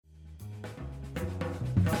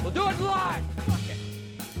We'll do it live. Fuck it.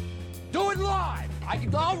 Do it live.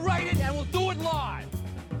 I'll write it and we'll do it live.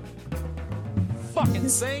 Fucking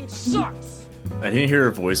thing sucks. I didn't hear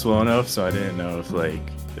her voice well enough, so I didn't know if like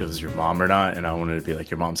it was your mom or not, and I wanted to be like,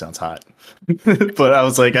 your mom sounds hot. But I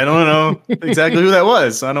was like, I don't know exactly who that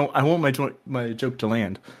was. So I want my joke to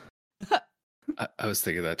land. I was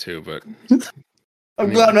thinking that too, but I'm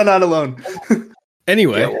glad I'm not alone.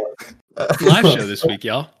 Anyway, live show this week,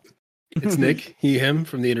 y'all. It's Nick, he, him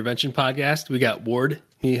from the Intervention Podcast. We got Ward,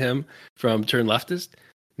 he, him from Turn Leftist.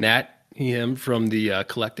 Nat, he, him from the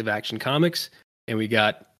Collective Action Comics. And we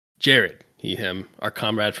got Jared, he, him, our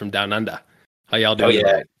comrade from Down Under. How y'all doing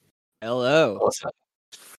tonight? Hello. Awesome.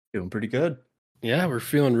 Feeling pretty good. Yeah, we're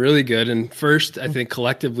feeling really good. And first, I think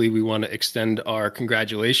collectively we want to extend our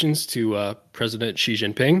congratulations to President Xi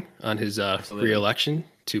Jinping on his re-election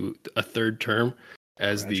to a third term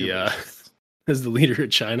as the leader of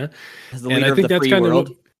China. As the leader of the free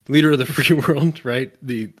world. Leader of the free world, right?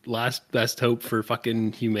 The last best hope for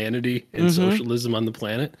fucking humanity and socialism on the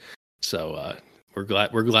planet. So we're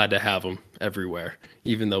glad to have him everywhere,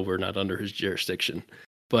 even though we're not under his jurisdiction.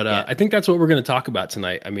 But I think that's what we're going to talk about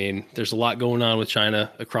tonight. I mean, there's a lot going on with China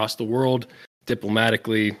across the world,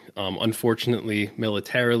 diplomatically, unfortunately,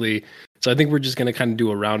 militarily. So I think we're just going to kind of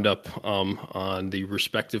do a roundup on the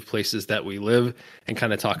respective places that we live and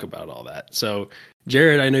kind of talk about all that. So,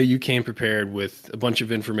 Jared, I know you came prepared with a bunch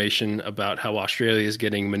of information about how Australia is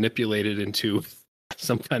getting manipulated into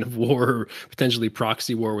some kind of war, or potentially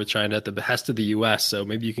proxy war with China at the behest of the U.S. So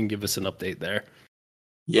maybe you can give us an update there.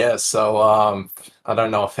 Yeah, so I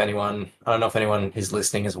don't know if anyone who's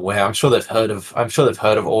listening is aware. I'm sure they've heard of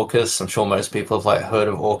AUKUS. I'm sure most people have heard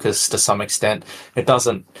of AUKUS to some extent. It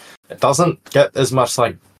doesn't get as much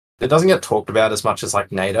it doesn't get talked about as much as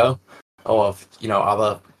NATO or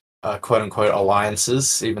other quote unquote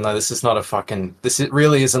alliances. Even though it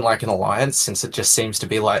really isn't like an alliance, since it just seems to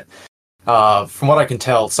be from what I can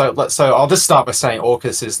tell. So I'll just start by saying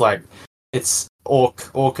AUKUS is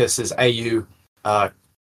AUKUS is AUKUS.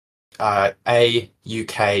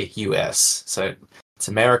 So it's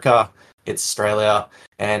America, it's Australia,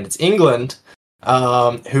 and it's England,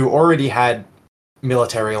 who already had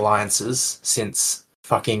military alliances since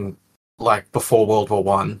fucking before World War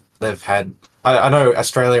One. They've had I know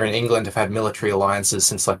Australia and England have had military alliances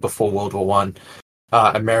since before World War One.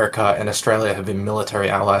 America and Australia have been military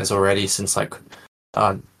allies already since I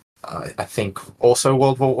think also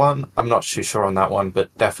World War One. I'm not too sure on that one,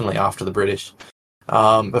 but definitely after the British.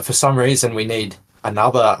 But for some reason we need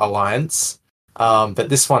another alliance. But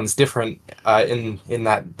this one's different in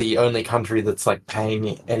that the only country that's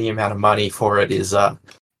paying any amount of money for it is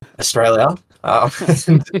Australia.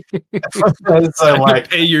 So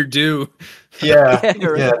pay your due. Yeah,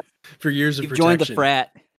 yeah. For years of You've protection. joined the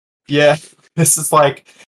frat. Yeah, this is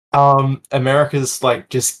America's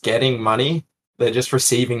just getting money. They're just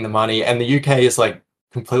receiving the money, and the UK is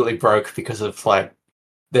completely broke because of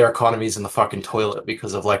their economy's in the fucking toilet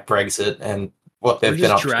because of Brexit and what they've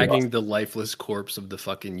been up to. We're just dragging the lifeless corpse of the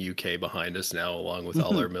fucking UK behind us now, along with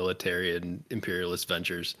all our military and imperialist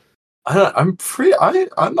ventures. I'm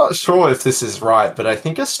not sure if this is right, but I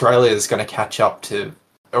think Australia is going to catch up to,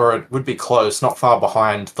 or it would be close, not far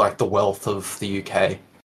behind the wealth of the UK.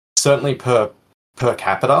 Certainly per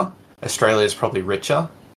capita, Australia is probably richer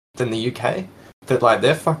than the UK. But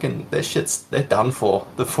they're done for.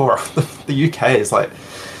 The UK is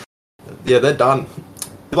they're done.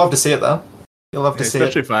 You'd love to see it though. You'll love to see it.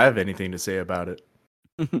 Especially if I have anything to say about it.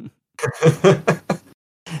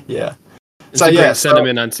 Yeah. It's a great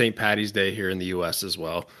sentiment on St. Paddy's Day here in the US as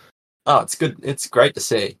well. Oh, it's good. It's great to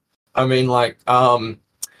see. I mean,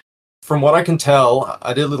 from what I can tell,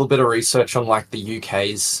 I did a little bit of research on the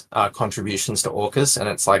UK's contributions to AUKUS, and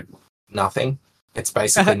it's nothing. It's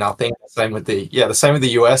basically nothing. Same with the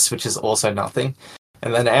US, which is also nothing.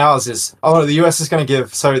 And then ours is the US is going to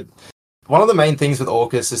give. So one of the main things with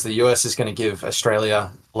AUKUS is the US is going to give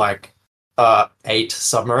Australia 8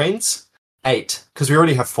 submarines. 8, because we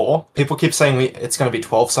already have 4. People keep saying it's going to be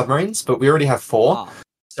 12 submarines, but we already have 4. Wow.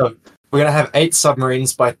 So we're going to have 8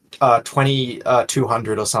 submarines by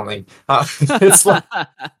 2200 or something. It's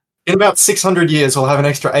in about 600 years, we'll have an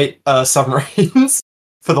extra 8 submarines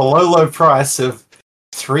for the low price of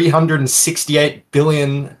 $368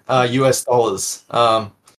 billion US dollars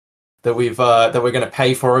that we're going to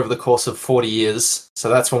pay for over the course of 40 years. So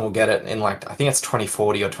that's when we'll get it in I think it's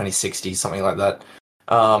 2040 or 2060, something like that.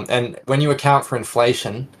 And when you account for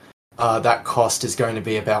inflation, that cost is going to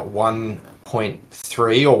be about 1.3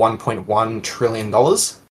 or 1.1 trillion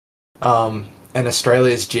dollars. And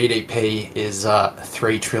Australia's GDP is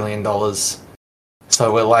 $3 trillion.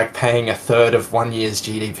 So we're like paying a third of 1 year's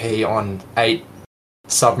GDP on 8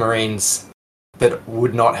 submarines that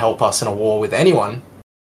would not help us in a war with anyone.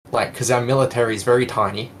 Like, because our military is very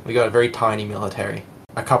tiny. We got a very tiny military.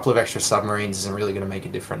 A couple of extra submarines isn't really going to make a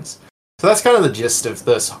difference. So that's kind of the gist of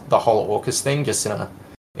the whole AUKUS thing, just in a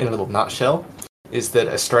little nutshell, is that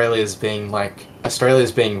Australia's being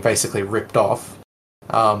basically ripped off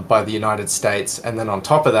by the United States, and then on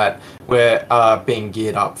top of that, we're being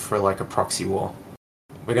geared up for like a proxy war.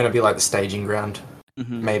 We're going to be like the staging ground,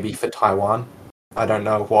 maybe for Taiwan. I don't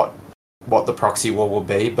know what the proxy war will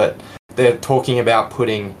be, but they're talking about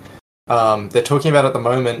putting. They're talking about at the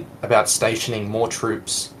moment about stationing more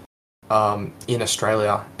troops in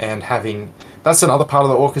Australia and having. That's another part of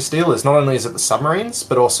the AUKUS deal. Is not only is it the submarines,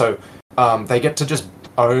 but also they get to just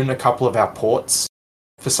own a couple of our ports.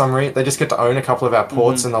 For some reason, they just get to own a couple of our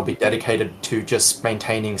ports, and they'll be dedicated to just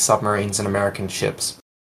maintaining submarines and American ships.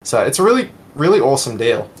 So it's a really, really awesome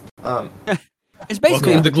deal. It's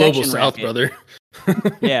basically the global south, brother.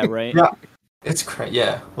 Yeah, right. Yeah, it's great.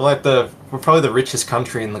 Yeah, we're probably the richest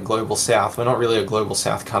country in the global south. We're not really a global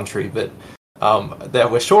south country, but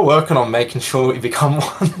we're sure working on making sure we become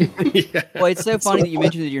one. Yeah. Well, it's so funny that you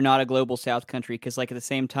mentioned that you're not a global south country, because like at the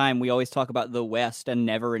same time, we always talk about the West and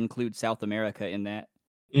never include South America in that.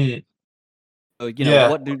 Mm. So, you know,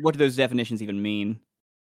 what do those definitions even mean?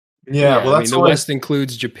 Yeah, well, the West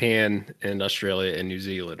includes Japan and Australia and New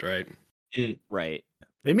Zealand, right? Right.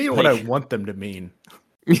 They mean what I want them to mean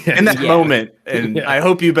in that moment, and I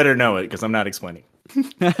hope you better know it because I'm not explaining.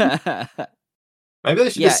 Maybe they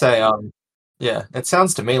should just say, it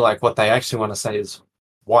sounds to me like what they actually want to say is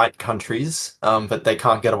white countries, but they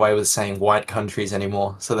can't get away with saying white countries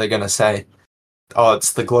anymore. So they're going to say, oh,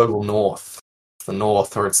 it's the global north, the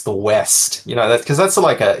north, or it's the west. You know, because that's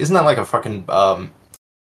isn't that like a fucking,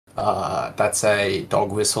 that's a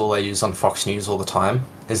dog whistle they use on Fox News all the time,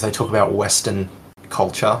 is they talk about Western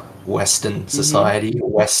culture, Western society,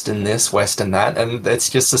 Western this, Western that, and it's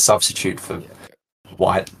just a substitute for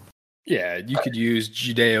white. Yeah, you could use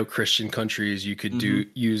Judeo-Christian countries. You could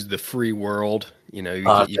use the free world. You know,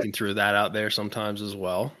 you can throw that out there sometimes as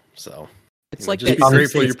well. So it's like just that be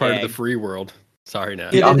grateful you're part gag. of the free world. Sorry, now.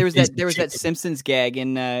 Yeah, there was that Simpsons gag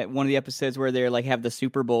in one of the episodes where they're like have the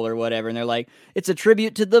Super Bowl or whatever, and they're like, it's a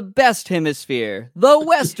tribute to the best hemisphere, the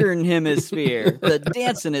Western hemisphere, the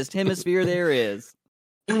dancingest hemisphere there is.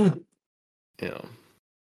 Yeah.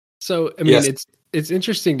 So I mean, it's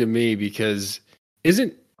interesting to me because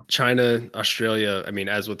isn't China, Australia, I mean,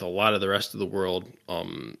 as with a lot of the rest of the world,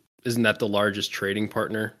 isn't that the largest trading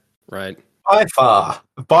partner, right? By far.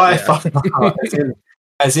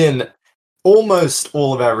 As in almost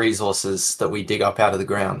all of our resources that we dig up out of the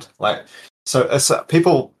ground. Like, so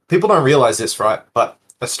people don't realize this, right? But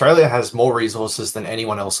Australia has more resources than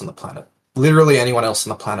anyone else on the planet. Literally anyone else on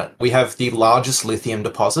the planet. We have the largest lithium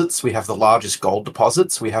deposits. We have the largest gold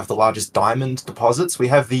deposits. We have the largest diamond deposits. We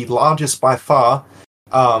have the largest, by far,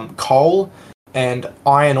 coal and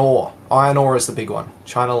iron ore. Iron ore is the big one.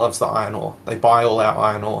 China loves the iron ore. They buy all our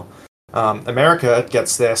iron ore. America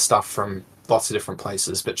gets their stuff from lots of different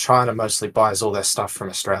places, but China mostly buys all their stuff from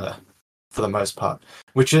Australia for the most part,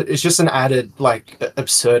 which is just an added like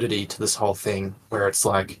absurdity to this whole thing, where it's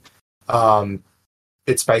like,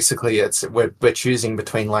 it's basically we're choosing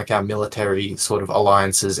between like our military sort of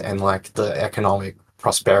alliances and like the economic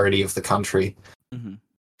prosperity of the country. Mm-hmm.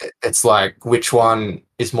 It's like, which one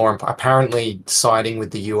is more apparently siding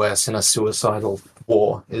with the US in a suicidal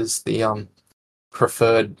war is the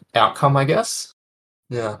preferred outcome, I guess.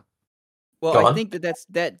 Yeah. Well, I think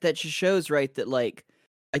that just shows, right, that like,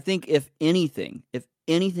 I think if anything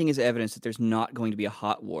is evidence that there's not going to be a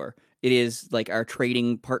hot war, it is like our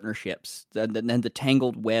trading partnerships and the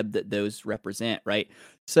tangled web that those represent, right?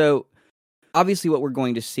 So obviously what we're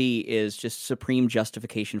going to see is just supreme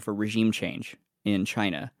justification for regime change in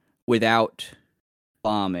China without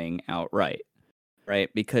bombing outright, right?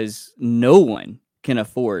 Because no one can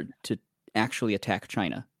afford to actually attack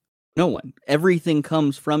China. No one. Everything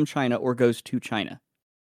comes from China or goes to China,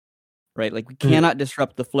 right? Like, we cannot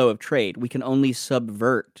disrupt the flow of trade. We can only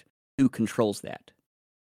subvert who controls that.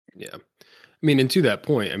 Yeah. I mean, and to that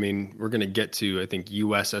point, I mean, we're going to get to, I think,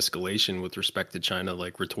 U.S. escalation with respect to China,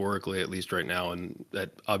 like rhetorically, at least right now. And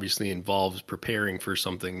that obviously involves preparing for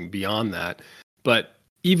something beyond that. But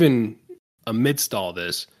even amidst all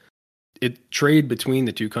this, trade between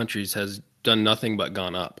the two countries has done nothing but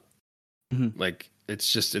gone up. Mm-hmm. Like,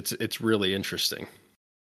 it's really interesting.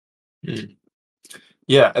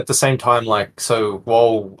 Yeah, at the same time, like, so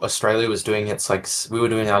while Australia was doing it's like we were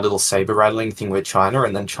doing our little saber rattling thing with China,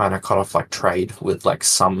 and then China cut off like trade with like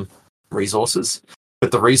some resources.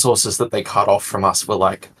 but the resources that they cut off from us were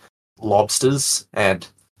like lobsters and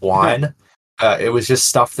wine. It was just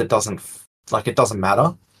stuff that it doesn't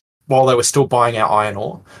matter, while they were still buying our iron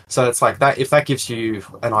ore. So it's like that. If that gives you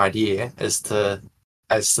an idea as to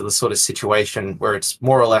the sort of situation where it's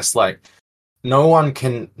more or less like no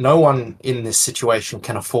one in this situation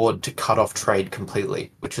can afford to cut off trade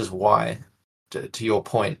completely, which is why, to your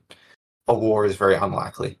point, a war is very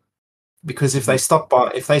unlikely. Because if they stop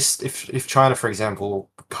if China, for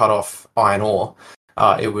example, cut off iron ore,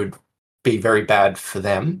 it would be very bad for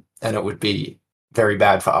them, and it would be very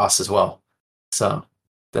bad for us as well. So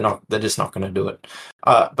they're just not going to do it.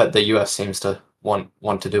 But the US seems to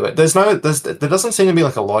want to do it. There doesn't seem to be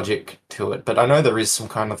like a logic to it, but I know there is some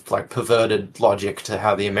kind of like perverted logic to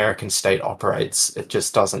how the American state operates. It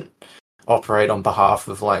just doesn't operate on behalf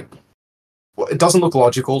of it doesn't look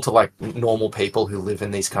logical to like normal people who live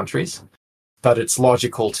in these countries, but it's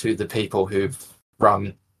logical to the people who've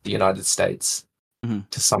run the United States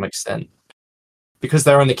to some extent, because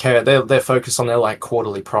they're only they're focused on their like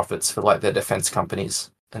quarterly profits for like their defense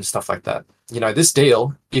companies and stuff like that. You know, this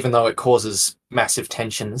deal, even though it causes massive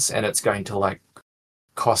tensions and it's going to like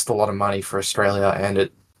cost a lot of money for Australia and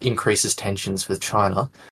it increases tensions with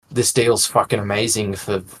China, this deal's fucking amazing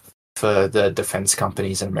for the defense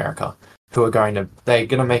companies in America, who are going to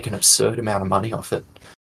make an absurd amount of money off it.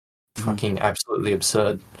 Fucking absolutely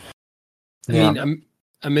absurd. I mean,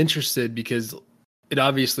 I'm interested because it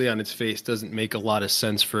obviously on its face doesn't make a lot of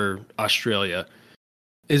sense for Australia.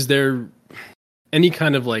 Is there any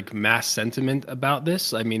kind of like mass sentiment about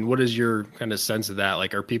this? I mean, what is your kind of sense of that?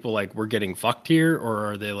 Like, are people like, we're getting fucked here, or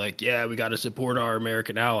are they like, yeah, we got to support our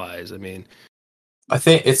American allies? I mean, I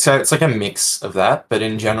think it's like a mix of that, but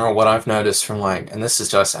in general, what I've noticed from like, and this is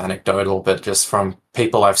just anecdotal, but just from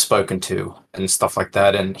people I've spoken to and stuff like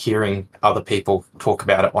that, and hearing other people talk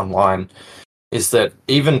about it online, is that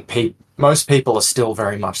even most people are still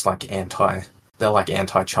very much like they're like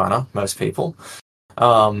anti-China, most people,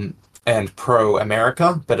 and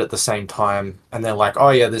pro-America, but at the same time, and they're like,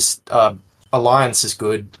 oh yeah, this alliance is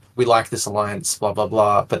good, we like this alliance, blah, blah,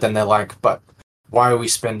 blah, but then they're like, but why are we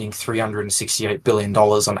spending $368 billion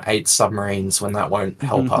on 8 submarines when that won't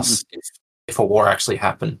help us if a war actually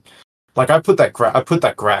happened? Like, I put that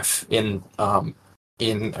graph in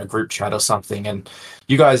a group chat or something, and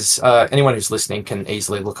you guys, anyone who's listening can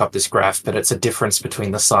easily look up this graph, but it's a difference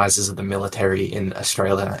between the sizes of the military in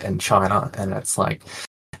Australia and China, and it's like,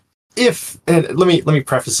 let me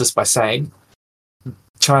preface this by saying,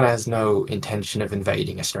 China has no intention of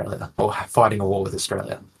invading Australia or fighting a war with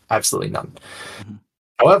Australia. Absolutely none.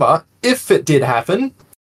 However, if it did happen,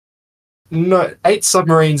 no, 8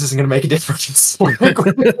 submarines isn't going to make a difference.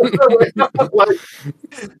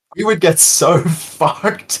 We would get so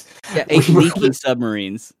fucked. Yeah, 8 leaking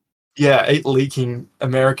submarines. Yeah, 8 leaking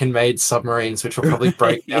American-made submarines, which will probably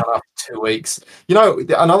break down after 2 weeks. You know,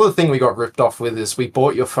 another thing we got ripped off with is we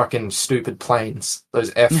bought your fucking stupid planes,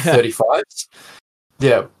 those F-35s.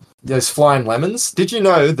 Yeah, those flying lemons. Did you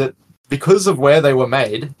know that because of where they were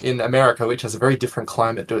made in America, which has a very different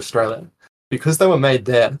climate to Australia, because they were made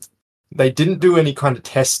there, they didn't do any kind of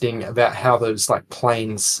testing about how those like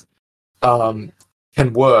planes can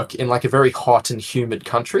work in like a very hot and humid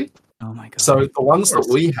country. Oh my god! So the ones that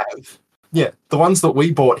we have, the ones that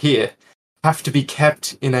we bought here, have to be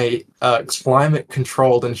kept in a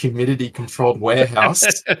climate-controlled and humidity-controlled warehouse.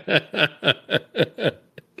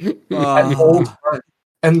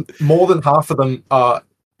 And more than half of them are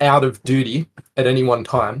out of duty at any one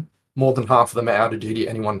time. More than half of them are out of duty at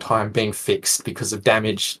any one time, being fixed because of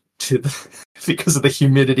damage because of the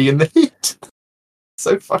humidity and the heat.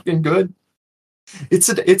 So fucking good. It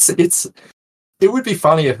would be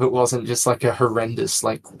funny if it wasn't just like a horrendous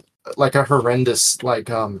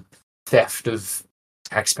theft of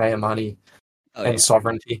taxpayer money and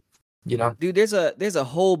sovereignty. You know, dude, there's a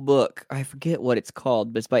whole book, I forget what it's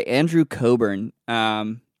called, but it's by Andrew Coburn,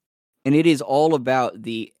 and it is all about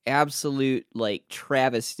the absolute like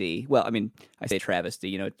travesty. Well, I mean, I say travesty,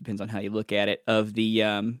 you know, it depends on how you look at it, of the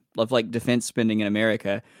of like defense spending in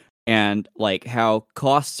America, and like how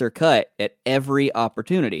costs are cut at every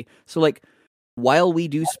opportunity. So like, while we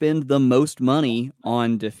do spend the most money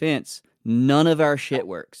on defense, none of our shit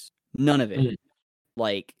works. None of it.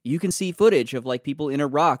 Like, you can see footage of like people in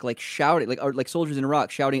Iraq like shouting, or like soldiers in Iraq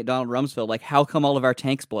shouting at Donald Rumsfeld, like, how come all of our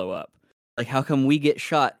tanks blow up? Like, how come we get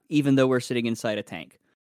shot even though we're sitting inside a tank?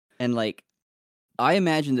 And like, I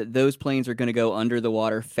imagine that those planes are going to go under the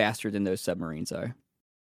water faster than those submarines are.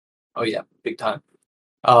 Oh yeah, big time.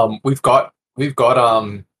 We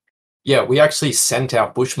actually sent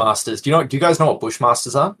our Bushmasters. Do you guys know what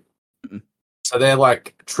Bushmasters are? Mm-mm. So they're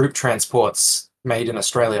like troop transports made in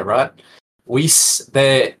Australia, right?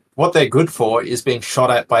 What they're good for is being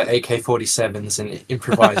shot at by AK-47s and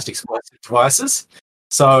improvised explosive devices.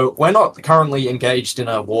 So we're not currently engaged in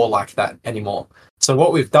a war like that anymore. So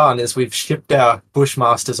what we've done is we've shipped our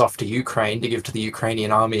Bushmasters off to Ukraine to give to the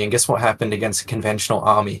Ukrainian army, and guess what happened against a conventional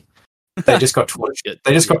army? They just got torn.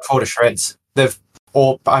 They just got torn to shreds.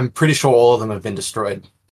 I'm pretty sure all of them have been destroyed.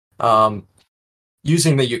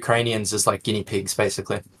 Using the Ukrainians as like guinea pigs,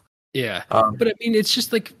 basically. Yeah, but I mean, it's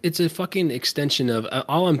just like it's a fucking extension of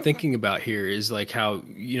all I'm thinking about here is like how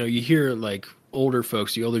you hear like older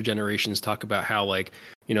folks, the older generations talk about how like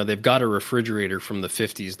they've got a refrigerator from the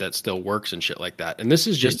 50s that still works and shit like that, and this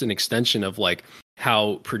is just an extension of like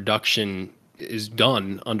how production is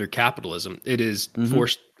done under capitalism. It is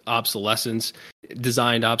forced obsolescence,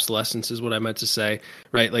 designed obsolescence is what I meant to say,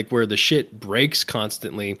 right? Like where the shit breaks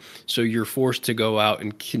constantly, so you're forced to go out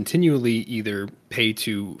and continually either pay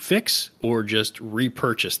to fix or just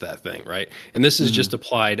repurchase that thing, right? And this is just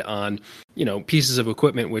applied on pieces of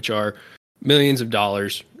equipment which are millions of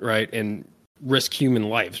dollars, right? And risk human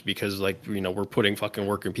lives because like we're putting fucking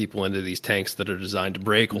working people into these tanks that are designed to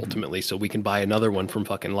break ultimately, so we can buy another one from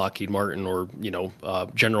fucking Lockheed Martin or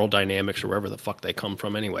General Dynamics or wherever the fuck they come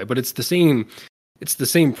from anyway. But it's the same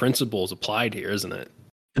principles applied here, isn't it?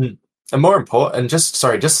 And more important, and just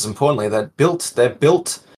as importantly, they're built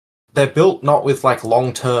not with like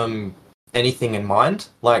long-term anything in mind.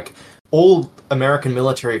 Like all American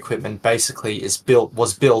military equipment basically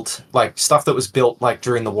was built like stuff that was built like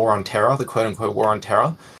during the War on Terror, the quote-unquote War on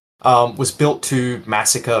Terror, was built to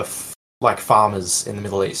massacre like farmers in the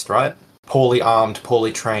Middle East, right? Poorly armed,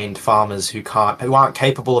 poorly trained farmers who aren't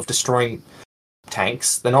capable of destroying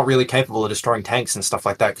tanks. They're not really capable of destroying tanks and stuff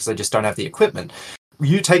like that because they just don't have the equipment.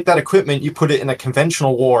 You take that equipment, you put it in a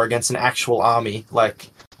conventional war against an actual army, like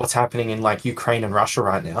what's happening in like Ukraine and Russia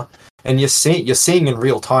right now. And you're seeing in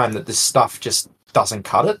real time that this stuff just doesn't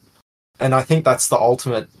cut it. And I think that's the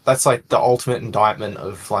ultimate indictment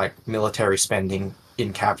of like military spending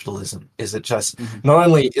in capitalism. Is it just not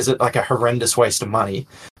only is it like a horrendous waste of money,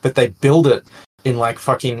 but they build it in like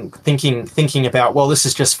fucking thinking about, well, this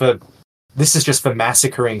is just for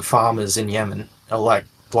massacring farmers in Yemen or like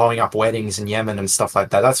blowing up weddings in Yemen and stuff like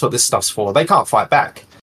that. That's what this stuff's for. They can't fight back.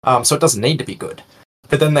 So it doesn't need to be good.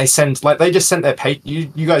 But then they just sent their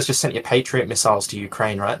you guys just sent your Patriot missiles to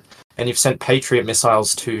Ukraine, right? And you've sent Patriot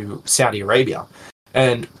missiles to Saudi Arabia.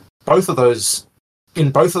 And in both of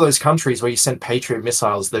those countries where you sent Patriot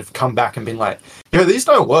missiles, they've come back and been like, these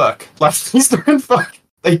don't work. Like these don't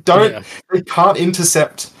they can't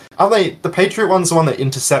intercept. Are they the Patriot one's the one that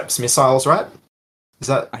intercepts missiles, right? Is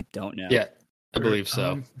that I don't know. Yeah, I believe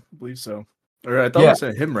so. I believe so. Or I thought it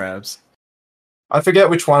said HIMRAVs. I forget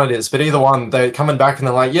which one it is, but either one, they're coming back and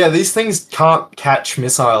they're like, yeah, these things can't catch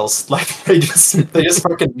missiles. Like they just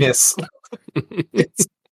fucking miss. It's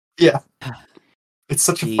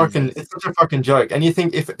such a fucking joke. And you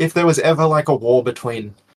think if there was ever like a war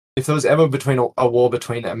between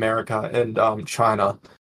America and China,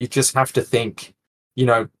 you just have to think,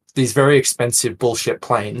 these very expensive bullshit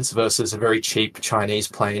planes versus a very cheap Chinese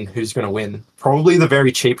plane, who's going to win? Probably the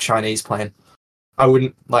very cheap Chinese plane.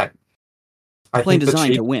 Plane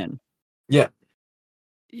designed to win. Yeah.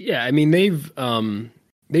 Yeah, I mean they've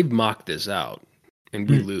mocked this out and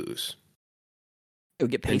we lose. It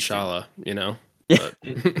would get paid. Inshallah, But...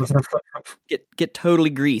 get totally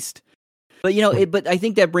greased. But but I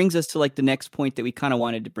think that brings us to like the next point that we kind of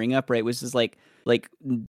wanted to bring up, right? Was just like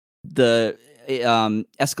the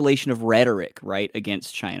escalation of rhetoric, right,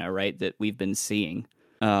 against China, right, that we've been seeing.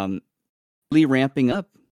 Really ramping up.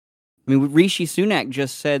 I mean, Rishi Sunak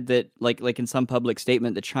just said that, like in some public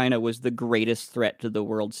statement, that China was the greatest threat to the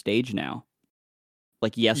world stage now,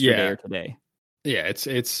 like yesterday or today. Yeah,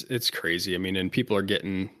 it's crazy. I mean, and people are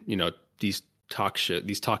getting, these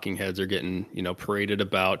talking heads are getting, paraded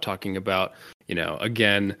about, talking about,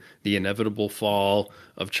 again, the inevitable fall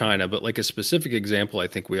of China. But like a specific example, I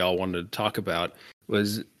think we all wanted to talk about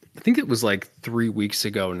was, I think it was like 3 weeks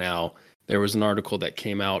ago now, there was an article that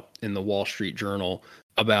came out in the Wall Street Journal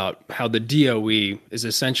about how the DOE is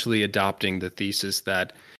essentially adopting the thesis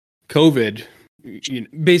that COVID,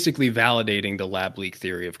 basically validating the lab leak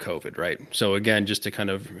theory of COVID, right? So again, just to kind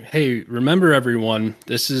of, hey, remember everyone,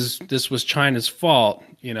 this was China's fault,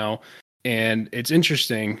 and it's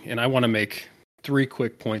interesting, and I want to make 3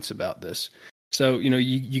 quick points about this. So,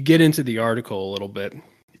 you get into the article a little bit,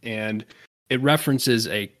 and it references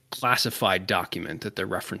a classified document that they're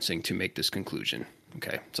referencing to make this conclusion.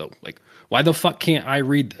 Okay, so like, why the fuck can't I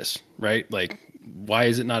read this, right? Like, why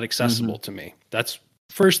is it not accessible to me? That's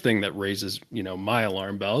first thing that raises, my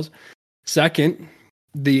alarm bells. Second,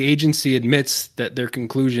 the agency admits that their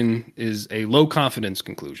conclusion is a low confidence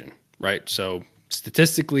conclusion, right? So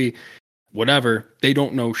statistically, whatever, they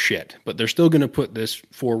don't know shit, but they're still going to put this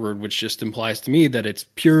forward, which just implies to me that it's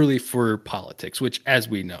purely for politics, which, as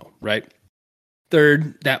we know, right?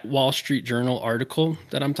 Third, that Wall Street Journal article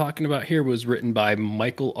that I'm talking about here was written by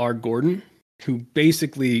Michael R. Gordon, who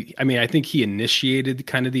basically, I mean, I think he initiated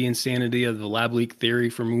kind of the insanity of the lab leak theory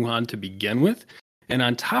from Wuhan to begin with. And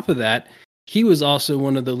on top of that, he was also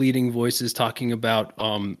one of the leading voices talking about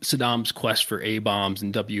Saddam's quest for A-bombs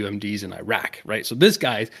and WMDs in Iraq, right? So this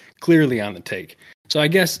guy's clearly on the take. So I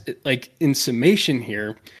guess, like, in summation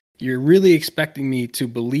here, you're really expecting me to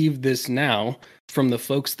believe this now from the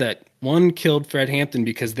folks that, one, killed Fred Hampton,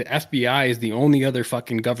 because the FBI is the only other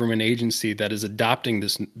fucking government agency that is adopting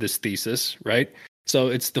this thesis, right? So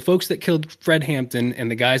it's the folks that killed Fred Hampton and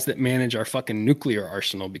the guys that manage our fucking nuclear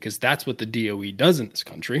arsenal, because that's what the DOE does in this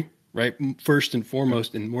country, right? First and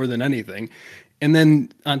foremost, and more than anything. And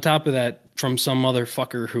then on top of that, from some other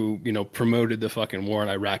fucker who, you know, promoted the fucking war in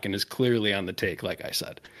Iraq and is clearly on the take, like I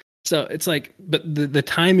said. So it's like, but the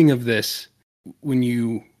timing of this, when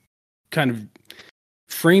you kind of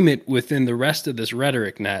frame it within the rest of this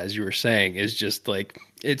rhetoric, Nat, as you were saying, is just like,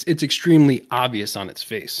 it's extremely obvious on its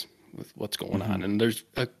face with what's going on. And there's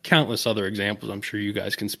countless other examples I'm sure you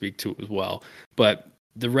guys can speak to as well. But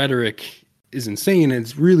the rhetoric is insane, and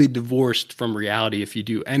it's really divorced from reality if you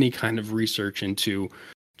do any kind of research into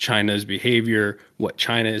China's behavior, what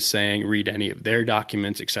China is saying, read any of their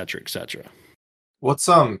documents, et cetera, et cetera. What's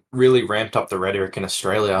really ramped up the rhetoric in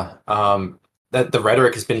Australia? That the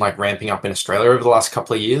rhetoric has been like ramping up in Australia over the last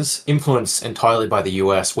couple of years, influenced entirely by the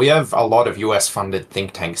US. We have a lot of US funded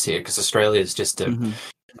think tanks here because Australia is just a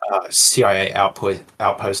CIA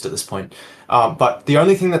outpost at this point. But the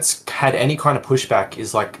only thing that's had any kind of pushback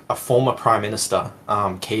is like a former Prime Minister,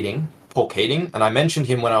 Paul Keating. And I mentioned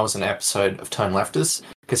him when I was in an episode of Turn Leftists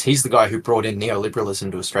because he's the guy who brought in neoliberalism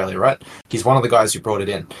to Australia, right? He's one of the guys who brought it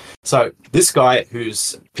in. So this guy,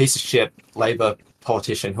 who's a piece of shit Labor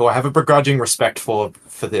politician, who I have a begrudging respect for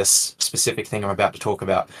this specific thing I'm about to talk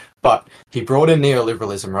about, but he brought in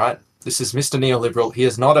neoliberalism, right? This is Mr. Neoliberal. He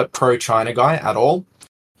is not a pro-China guy at all.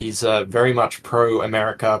 He's a very much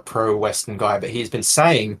pro-America, pro-Western guy, but he's been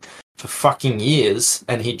saying for fucking years,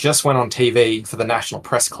 and he just went on TV for the National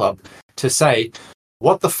Press Club to say,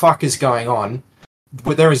 what the fuck is going on?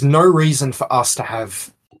 There is no reason for us to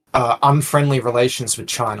have unfriendly relations with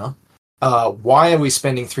China. Why are we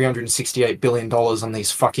spending $368 billion on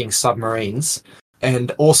these fucking submarines?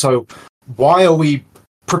 And also, why are we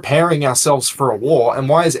preparing ourselves for a war? And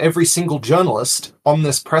why is every single journalist on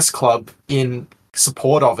this press club in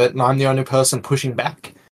support of it, and I'm the only person pushing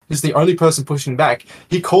back? He's the only person pushing back.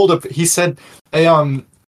 He said, hey, do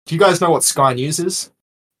you guys know what Sky News is?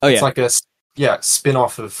 Oh, yeah. It's like a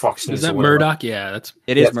spin-off of Fox News. Is that Murdoch? Yeah,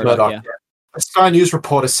 it is Murdoch, yeah. A Sky News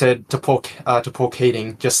reporter said to Paul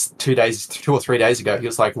Keating just 2 or 3 days ago, he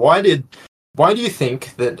was like, why do you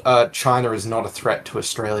think that China is not a threat to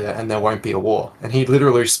Australia and there won't be a war? And he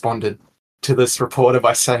literally responded to this reporter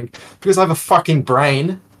by saying, because I have a fucking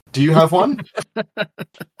brain. Do you have one?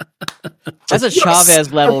 That's a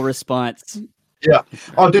Chavez level response. Yeah.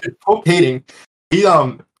 Oh, dude, Paul Keating,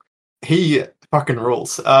 he fucking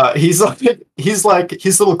rules. He's like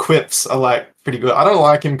his little quips are like pretty good. I don't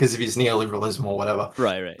like him because of his neoliberalism or whatever.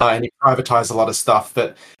 Right. And he privatized a lot of stuff,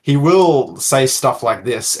 but he will say stuff like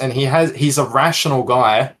this, and he's a rational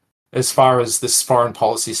guy as far as this foreign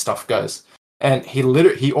policy stuff goes. And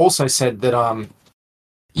he also said that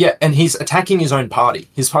and he's attacking his own party.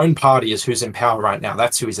 His own party is who's in power right now.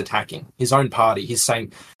 That's who he's attacking. His own party. He's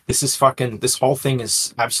saying this whole thing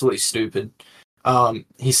is absolutely stupid.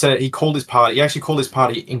 He actually called his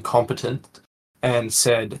party incompetent and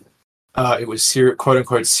said it was quote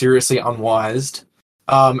unquote seriously unwise.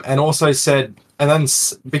 And also said, and then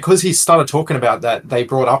because he started talking about that, they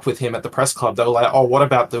brought up with him at the press club. They were like, "Oh, what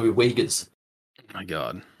about the Uyghurs?" Oh my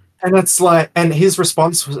God. And it's like, and his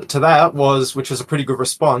response to that was, which was a pretty good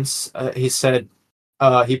response. He said,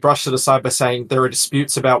 he brushed it aside by saying there are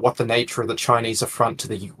disputes about what the nature of the Chinese affront to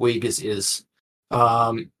the Uyghurs is.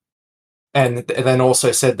 And then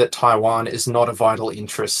also said that Taiwan is not a vital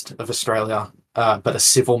interest of Australia, but a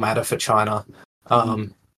civil matter for China.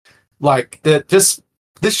 This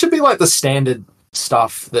should be like the standard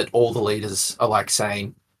stuff that all the leaders are like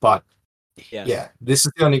saying, but Yes. yeah, this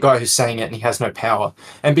is the only guy who's saying it, and he has no power.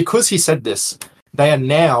 And because he said this, they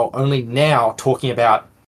are only now talking about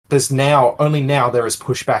there is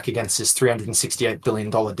pushback against this $368 billion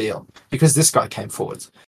deal because this guy came forward.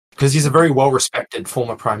 Because he's a very well-respected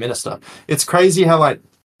former prime minister. It's crazy how, like,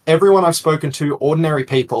 everyone I've spoken to, ordinary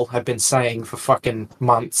people, have been saying for fucking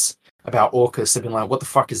months about AUKUS. They've been like, what the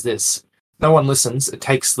fuck is this? No one listens. It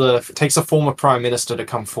takes a former prime minister to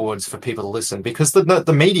come forwards for people to listen, because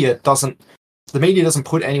the media doesn't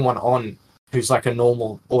put anyone on who's like a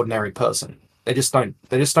normal, ordinary person. They just don't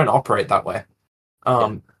operate that way.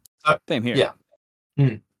 Same here. Yeah.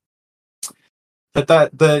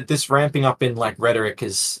 But this ramping up in like rhetoric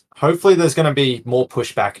is, hopefully there's going to be more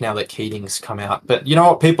pushback now that Keating's come out. But you know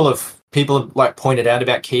what people have like pointed out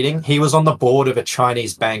about Keating? He was on the board of a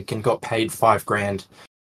Chinese bank and got paid $5,000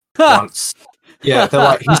 once. Yeah, they're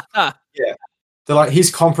like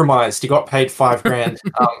he's compromised. He got paid $5,000.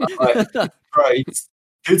 Like, bro,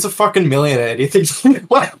 dude's a fucking millionaire. Do you think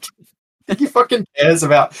he fucking cares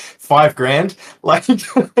about $5,000? Like,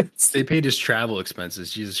 they paid his travel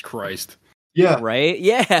expenses. Jesus Christ. Yeah. Right?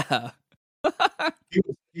 Yeah.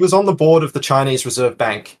 He was on the board of the Chinese Reserve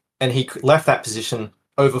Bank, and he left that position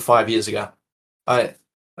over 5 years ago. And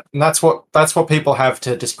that's what people have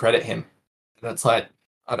to discredit him. That's like,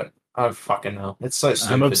 I don't fucking know. It's so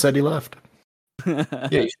stupid. I'm upset he left. Yeah,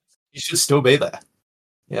 you should still be there.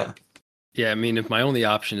 Yeah. Yeah, I mean, if my only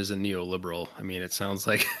option is a neoliberal, I mean, it sounds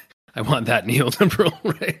like I want that neoliberal,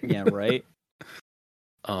 right? Yeah, right.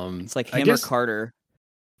 It's like him or Carter.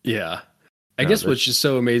 Yeah. I guess what's just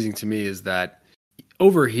so amazing to me is that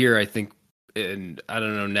over here, I think, and I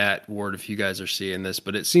don't know, Nat, Ward, if you guys are seeing this,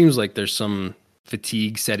 but it seems like there's some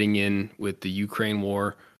fatigue setting in with the Ukraine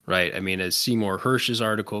war, right? I mean, as Seymour Hersh's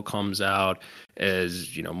article comes out,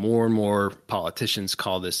 as more and more politicians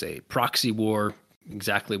call this a proxy war,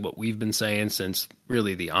 exactly what we've been saying since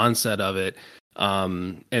really the onset of it.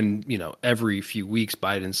 And every few weeks,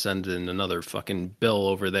 Biden sends in another fucking bill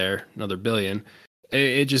over there, another billion.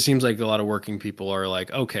 It just seems like a lot of working people are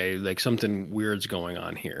like, okay, like something weird's going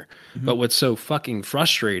on here. Mm-hmm. But what's so fucking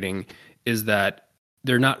frustrating is that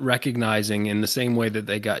they're not recognizing, in the same way that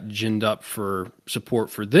they got ginned up for support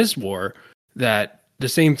for this war, that the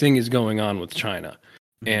same thing is going on with China.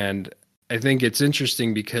 Mm-hmm. And I think it's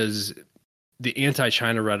interesting because the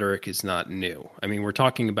anti-China rhetoric is not new. I mean, we're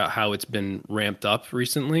talking about how it's been ramped up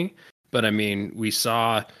recently, but I mean, we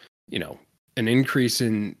saw, an increase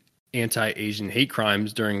in anti-Asian hate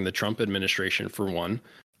crimes during the Trump administration, for one.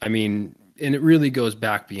 I mean, and it really goes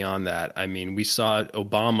back beyond that. I mean, we saw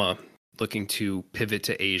Obama looking to pivot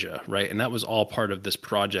to Asia, right? And that was all part of this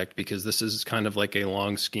project, because this is kind of like a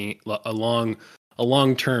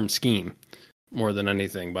long-term scheme more than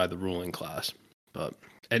anything by the ruling class.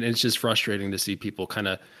 And it's just frustrating to see people kind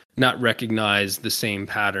of not recognize the same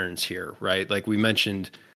patterns here, right? Like we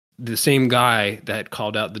mentioned, the same guy that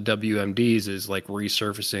called out the WMDs is like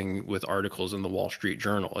resurfacing with articles in the Wall Street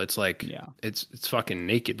Journal. It's like, it's fucking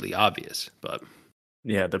nakedly obvious. But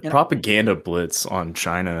yeah, the propaganda blitz on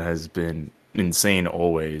China has been insane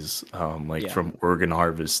always. From organ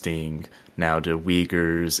harvesting now to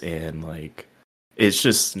Uyghurs, and like it's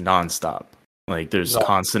just nonstop. Like there's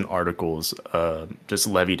constant articles just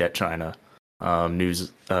levied at China,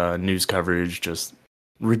 news coverage, just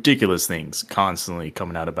ridiculous things constantly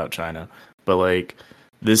coming out about China. But like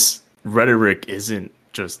this rhetoric isn't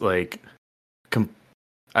just like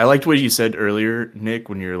I liked what you said earlier, Nick,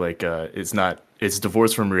 when you're like it's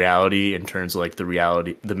divorced from reality in terms of like the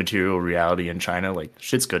material reality in China. Like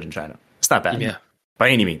shit's good in China. It's not bad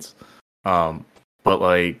by any means. But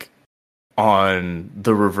like on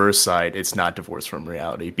the reverse side, it's not divorced from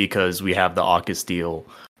reality, because we have the AUKUS deal,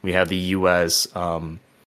 we have the US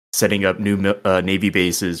setting up new Navy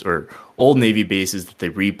bases, or old Navy bases that they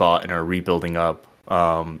rebought and are rebuilding up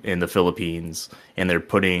in the Philippines, and they're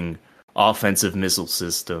putting offensive missile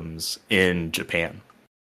systems in Japan,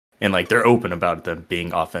 and like they're open about them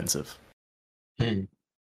being offensive.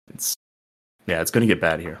 It's going to get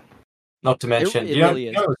bad here. Not to mention, it really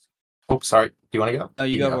is. Oh, sorry. Do you want to go? Oh,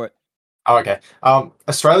 you go for it. Oh, okay.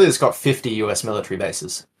 Australia's got 50 US military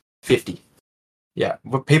bases. 50. Yeah,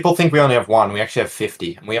 but people think we only have one. We actually have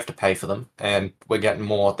 50, and we have to pay for them. And we're getting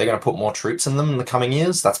more. They're going to put more troops in them in the coming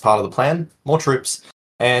years. That's part of the plan. More troops.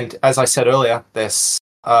 And as I said earlier, there's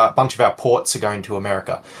a bunch of our ports are going to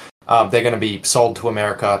America. They're going to be sold to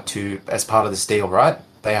America as part of this deal, right?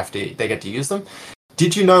 They get to use them.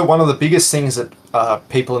 Did you know one of the biggest things that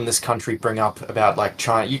people in this country bring up about like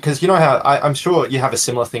China? Because you know how I'm sure you have a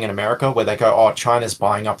similar thing in America where they go, "Oh, China's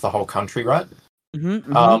buying up the whole country," right?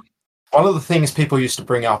 Mm-hmm, mm-hmm. One of the things people used to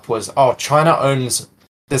bring up was, "Oh,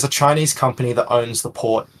 there's a Chinese company that owns the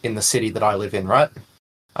port in the city that I live in, right?"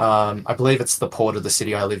 I believe it's the port of the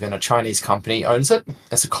city I live in. A Chinese company owns it.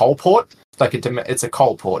 It's a coal port. It's a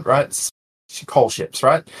coal port, right? It's coal ships,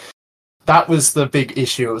 right? that was the big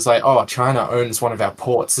issue. It was like, oh, China owns one of our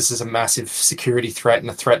ports. This is a massive security threat and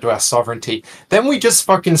a threat to our sovereignty. Then we just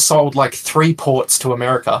fucking sold like 3 ports to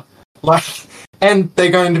America. Like, and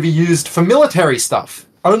they're going to be used for military stuff.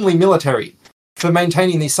 Only military. For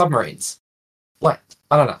maintaining these submarines. Like,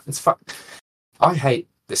 I don't know. It's I hate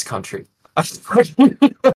this country. Join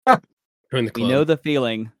the club. We know the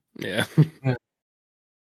feeling. Yeah.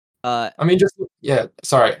 I mean,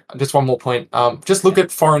 sorry, just one more point. Just look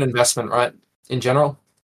at foreign investment, right? In general,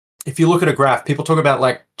 if you look at a graph, people talk about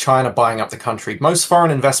like China buying up the country. Most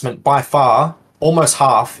foreign investment, by far, almost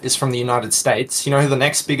half, is from the United States. You know who the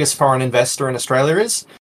next biggest foreign investor in Australia is?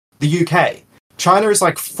 The UK. China is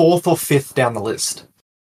like 4th or 5th down the list.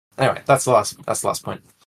 Anyway, that's the last point.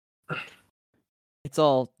 It's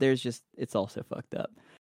all so fucked up.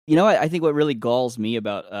 You know what? I think what really galls me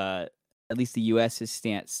about at least the U.S.'s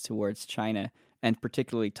stance towards China, and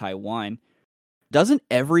particularly Taiwan, doesn't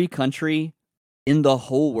every country in the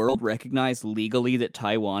whole world recognize legally that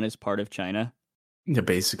Taiwan is part of China? Yeah,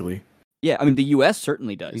 basically. Yeah, I mean, the U.S.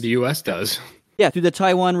 certainly does. The U.S. does. Yeah, through the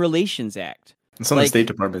Taiwan Relations Act. It's on the State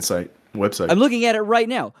Department website. I'm looking at it right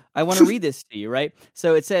now. I want to read this to you, right?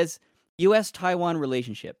 So it says, U.S.-Taiwan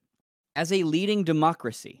relationship. As a leading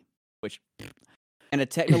democracy, and a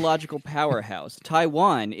technological powerhouse,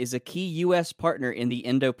 Taiwan is a key U.S. partner in the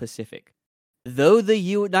Indo-Pacific. Though the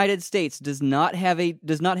United States does not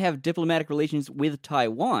have diplomatic relations with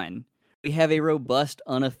Taiwan, we have a robust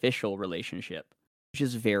unofficial relationship, which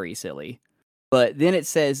is very silly. But then it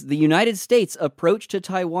says, the United States' approach to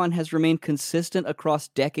Taiwan has remained consistent across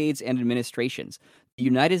decades and administrations. The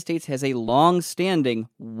United States has a long-standing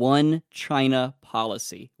one China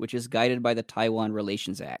policy, which is guided by the Taiwan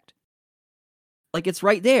Relations Act. Like, it's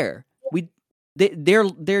right there.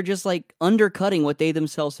 They're just like undercutting what they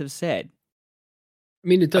themselves have said. I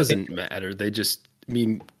mean, it doesn't matter.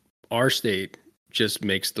 Our state just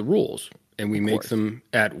makes the rules, and we make them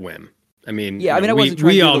at whim. I mean, yeah, I wasn't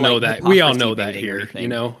we all know that. We all know that here, you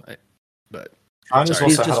know. But China's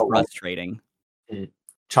it's just frustrating.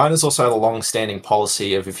 China's also had a long-standing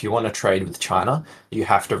policy of if you want to trade with China, you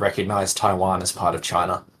have to recognize Taiwan as part of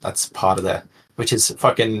China. That's part of their, which is a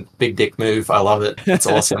fucking big dick move. I love it. It's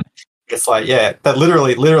awesome. It's like, yeah, that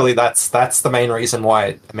literally, that's the main reason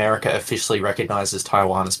why America officially recognizes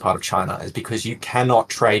Taiwan as part of China, is because you cannot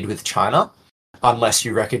trade with China unless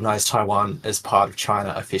you recognize Taiwan as part of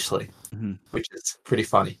China officially, which is pretty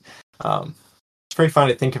funny. It's very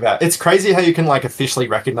funny to think about. It's crazy how you can like officially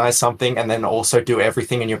recognize something and then also do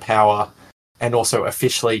everything in your power and also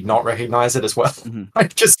officially not recognize it as well.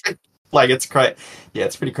 It's great. Yeah,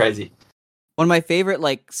 it's pretty crazy. One of my favorite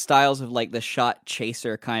like styles of like the shot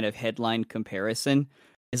chaser kind of headline comparison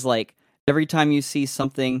is like every time you see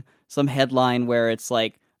some headline where it's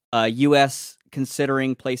like U.S.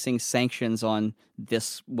 considering placing sanctions on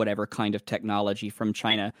this whatever kind of technology from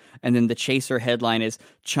China, and then the chaser headline is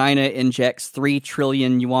China injects 3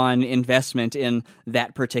 trillion yuan investment in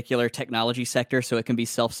that particular technology sector so it can be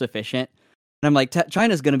self-sufficient. And I'm like,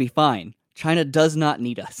 China's going to be fine. China does not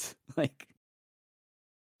need us. Like,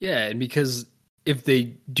 yeah, and because if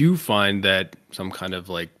they do find that some kind of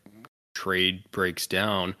like trade breaks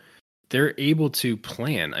down, they're able to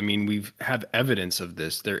plan. I mean, we have evidence of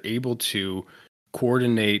this. They're able to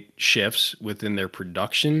coordinate shifts within their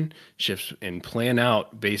production shifts and plan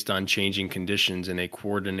out based on changing conditions in a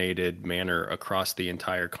coordinated manner across the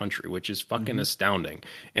entire country, which is fucking astounding.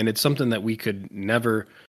 And it's something that we could never,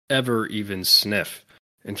 ever even sniff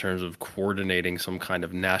in terms of coordinating some kind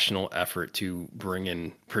of national effort to bring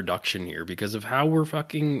in production here because of how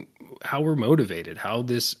we're motivated, how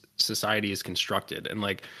this society is constructed. And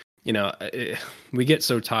like, you know, we get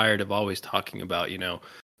so tired of always talking about, you know,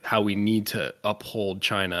 how we need to uphold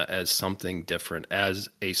China as something different, as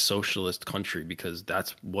a socialist country, because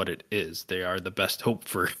that's what it is. They are the best hope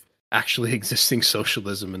for actually existing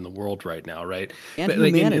socialism in the world right now, right? And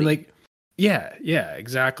humanity. Yeah,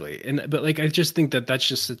 exactly. But I just think that that's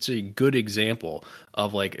just such a good example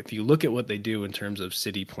of like, if you look at what they do in terms of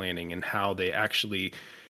city planning and how they actually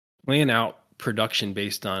plan out production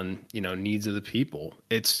based on, you know, needs of the people,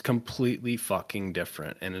 it's completely fucking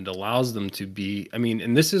different. And it allows them to be, I mean,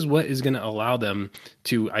 and this is what is going to allow them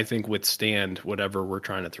to, I think, withstand whatever we're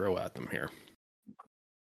trying to throw at them here.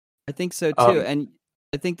 I think so too. And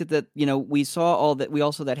I think that, you know, we saw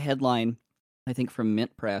that headline, I think from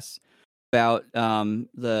Mint Press, about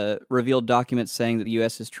the revealed documents saying that the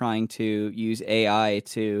U.S. is trying to use AI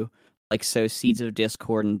to like sow seeds of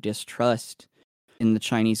discord and distrust in the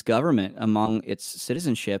Chinese government among its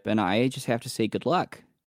citizenship, and I just have to say good luck.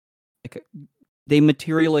 Like, they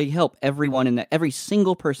materially help every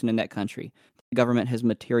single person in that country. the government has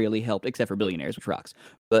materially helped, except for billionaires, which rocks.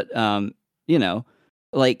 But you know,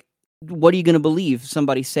 like, what are you going to believe?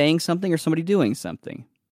 Somebody saying something or somebody doing something?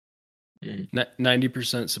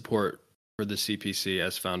 90% support for the CPC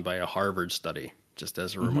as found by a Harvard study, just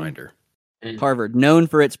as a reminder. Harvard, known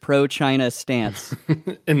for its pro-China stance.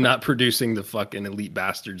 And not producing the fucking elite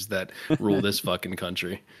bastards that rule this fucking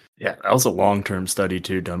country. Yeah, that was a long-term study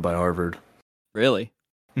too, done by Harvard. Really?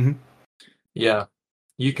 Mm-hmm. Yeah.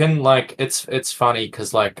 You can, like, it's funny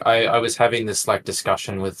because, like, I was having this, like,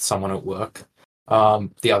 discussion with someone at work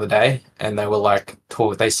the other day, and they were, like,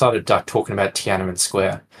 they started talking about Tiananmen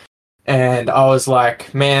Square. And I was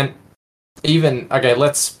like, man, okay,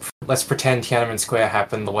 let's pretend Tiananmen Square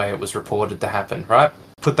happened the way it was reported to happen, right?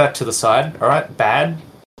 Put that to the side, all right? Bad.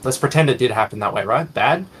 Let's pretend it did happen that way, right?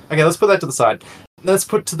 Bad. Okay, let's put that to the side. Let's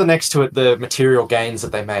put to the next to it the material gains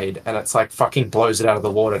that they made, and it's like fucking blows it out of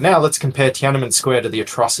the water. Now let's compare Tiananmen Square to the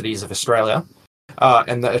atrocities of Australia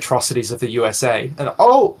and the atrocities of the USA. And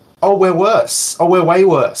we're worse. Oh, we're way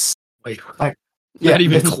worse. Wait, like, not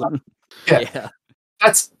even yeah.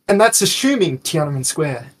 That's assuming Tiananmen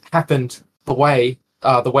Square happened the way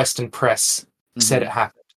the Western press said it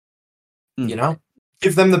happened. You know,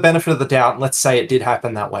 give them the benefit of the doubt. And let's say it did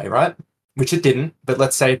happen that way, right? Which it didn't, but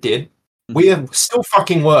let's say it did. We are still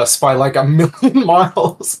fucking worse by like 1,000,000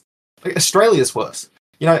 miles. Like, Australia's worse.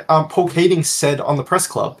 You know, Paul Keating said on the press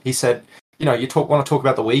club, he said, you know, want to talk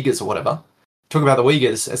about the Uyghurs or whatever. Talk about the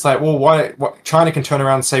Uyghurs. It's like, well, why China can turn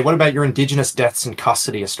around and say, what about your indigenous deaths in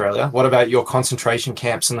custody, Australia? What about your concentration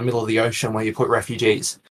camps in the middle of the ocean where you put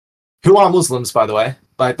refugees? Who are Muslims, by the way?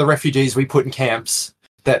 Like, the refugees we put in camps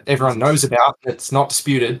that everyone knows about, it's not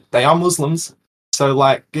disputed, they are Muslims. So,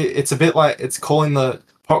 like, it's a bit like it's calling the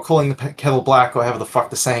kettle black, or however the fuck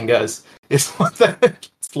the saying goes. It's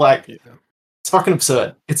like, it's fucking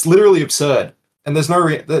absurd. It's literally absurd. And there's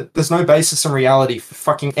no basis in reality for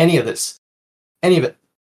fucking any of this. Any of it.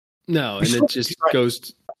 No, and it just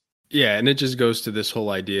goes... and it just goes to this whole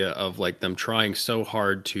idea of, like, them trying so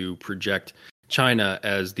hard to project China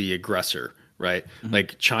as the aggressor, right?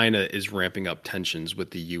 Like, China is ramping up tensions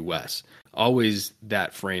with the U.S. Always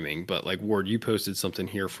that framing. But, like, Ward, you posted something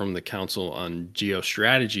here from the Council on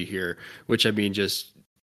Geostrategy here, which, I mean, just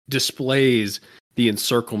displays the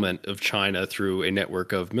encirclement of China through a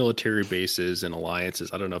network of military bases and alliances.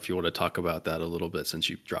 I don't know if you want to talk about that a little bit since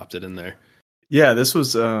you dropped it in there. Yeah, this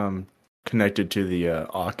was connected to the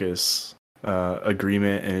AUKUS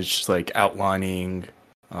agreement, and it's just like outlining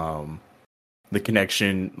the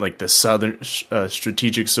connection, like the southern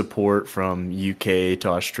strategic support from UK to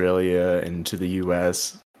Australia and to the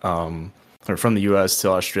US, or from the US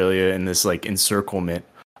to Australia, and this like encirclement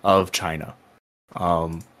of China.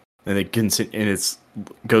 And it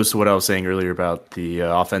goes to what I was saying earlier about the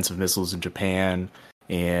offensive missiles in Japan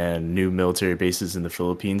and new military bases in the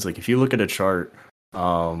Philippines. Like, if you look at a chart,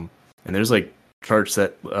 and there's like charts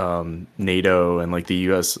that NATO and like the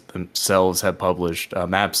US themselves have published,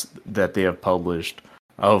 maps that they have published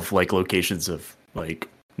of like locations of like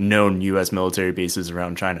known US military bases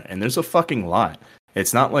around China. And there's a fucking lot.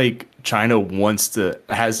 It's not like China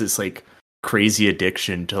has this like crazy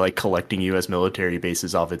addiction to like collecting US military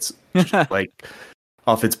bases off its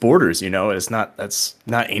off its borders, you know. That's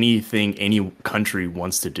not anything any country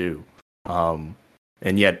wants to do.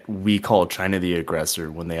 And yet we call China the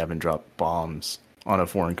aggressor when they haven't dropped bombs on a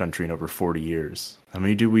foreign country in over 40 years. How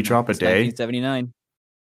many do we drop a day? 1979.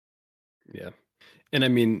 Yeah. And I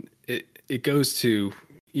mean, it goes to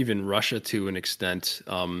even Russia to an extent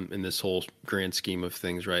in this whole grand scheme of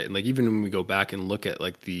things, right? And like, even when we go back and look at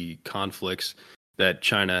like the conflicts that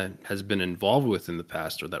China has been involved with in the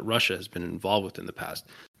past, or that Russia has been involved with in the past,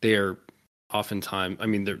 they are oftentimes, I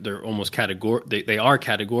mean, they're almost they are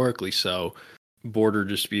categorically so, border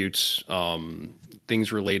disputes,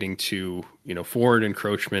 things relating to, you know, foreign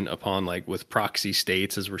encroachment upon, like with proxy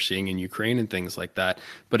states, as we're seeing in Ukraine and things like that.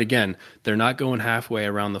 But again, they're not going halfway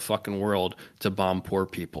around the fucking world to bomb poor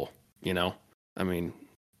people, you know? I mean,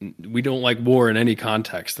 we don't like war in any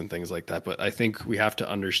context and things like that, but I think we have to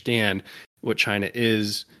understand what China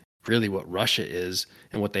is, really what Russia is,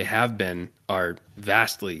 and what they have been are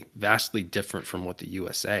vastly, vastly different from what the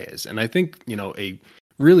USA is. And I think, you know, a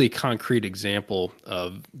really concrete example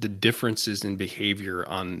of the differences in behavior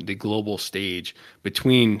on the global stage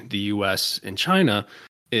between the US and China,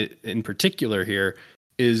 in particular here,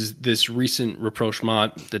 is this recent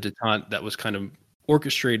rapprochement, the détente that was kind of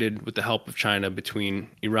orchestrated with the help of China between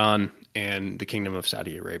Iran and the Kingdom of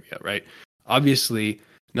Saudi Arabia, right? Obviously,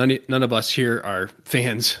 none of us here are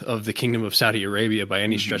fans of the Kingdom of Saudi Arabia by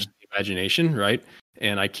any stretch of the imagination, right?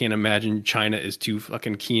 And I can't imagine China is too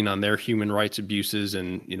fucking keen on their human rights abuses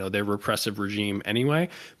and, you know, their repressive regime anyway.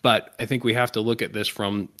 But I think we have to look at this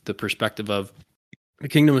from the perspective of the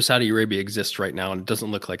Kingdom of Saudi Arabia exists right now, and it doesn't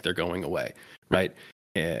look like they're going away, right?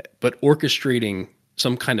 But orchestrating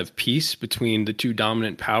some kind of peace between the two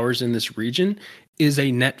dominant powers in this region is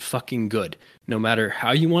a net fucking good. No matter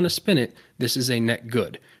how you want to spin it, this is a net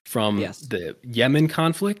good. From the Yemen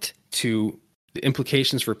conflict to the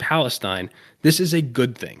implications for Palestine, this is a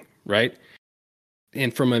good thing, right?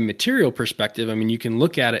 And from a material perspective, I mean, you can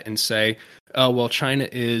look at it and say, oh, well, China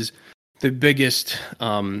is the biggest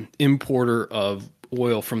importer of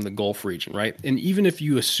oil from the Gulf region, right? And even if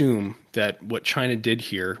you assume that what China did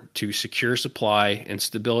here to secure supply and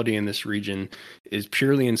stability in this region is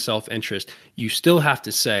purely in self-interest, you still have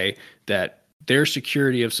to say that their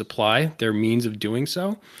security of supply, their means of doing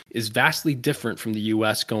so, is vastly different from the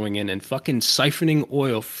U.S. going in and fucking siphoning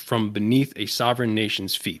oil from beneath a sovereign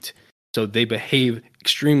nation's feet. So they behave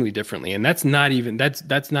extremely differently, and that's not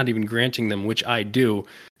even granting them, which I do,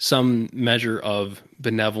 some measure of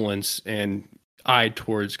benevolence and eye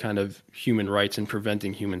towards kind of human rights and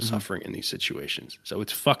preventing human suffering in these situations. So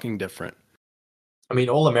it's fucking different. I mean,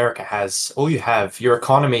 all you have, your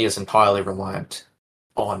economy is entirely reliant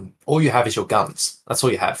on, all you have is your guns. That's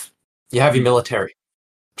all you have. You have your military.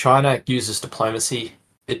 China uses diplomacy.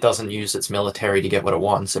 It doesn't use its military to get what it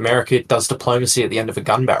wants. America does diplomacy at the end of a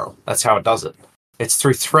gun barrel. That's how it does it. It's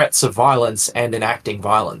through threats of violence and enacting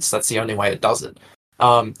violence. That's the only way it does it.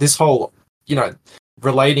 This whole, you know,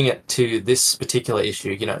 relating it to this particular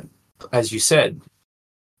issue, you know, as you said,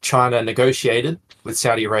 China negotiated with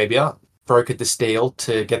Saudi Arabia, brokered this deal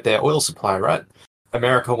to get their oil supply, right?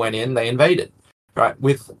 America went in, they invaded, right?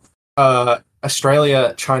 With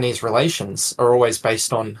Australia-Chinese relations are always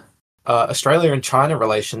based on, Australia and China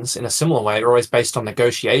relations in a similar way are always based on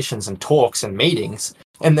negotiations and talks and meetings,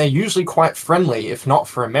 and they're usually quite friendly, if not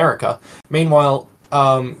for America. Meanwhile,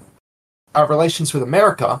 our relations with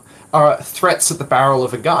America are threats at the barrel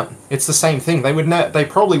of a gun. It's the same thing. They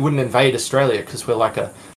probably wouldn't invade Australia because we're like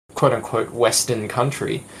a quote-unquote Western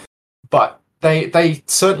country. But they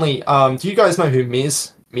certainly... do you guys know who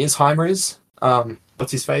Mearsheimer is?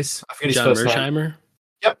 What's his face? I forget his first name. John Mearsheimer?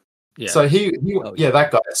 Yep. Yeah. So that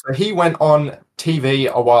guy. So he went on TV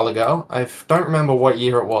a while ago. I don't remember what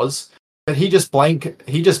year it was, but he just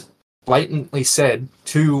blatantly said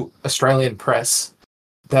to Australian press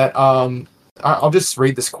that I'll just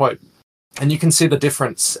read this quote, and you can see the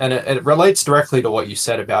difference, and it relates directly to what you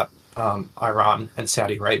said about Iran and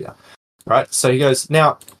Saudi Arabia, right? So he goes,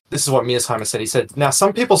 now, this is what Mearsheimer said. He said, now,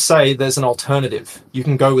 some people say there's an alternative. You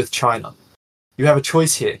can go with China. You have a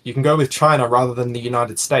choice here. You can go with China rather than the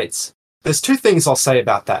United States. There's two things I'll say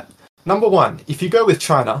about that. Number one, if you go with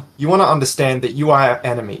China, you want to understand that you are our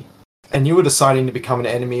enemy, and you are deciding to become an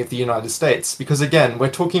enemy of the United States. Because again, we're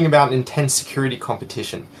talking about an intense security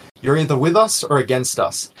competition. You're either with us or against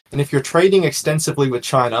us. And if you're trading extensively with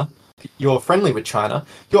China, you're friendly with China,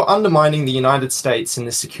 you're undermining the United States in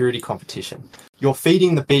this security competition. You're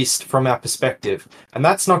feeding the beast from our perspective, and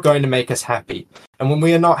that's not going to make us happy. And when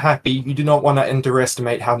we are not happy, you do not want to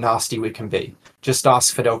underestimate how nasty we can be. Just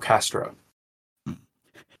ask Fidel Castro.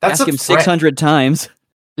 Ask him 600 times.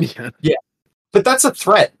 Yeah, but that's a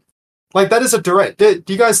threat. Like, that is a direct... Do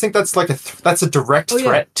you guys think that's like that's a direct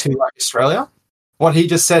threat to like Australia? What he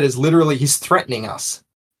just said is literally he's threatening us.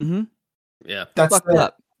 Mm-hmm. Yeah. That's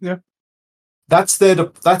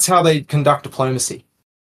how they conduct diplomacy.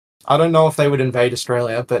 I don't know if they would invade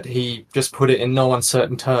Australia, but he just put it in no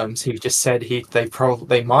uncertain terms. He just said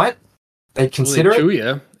they might. They'd consider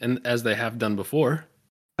it. And as they have done before.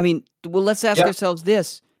 I mean, well, let's ask ourselves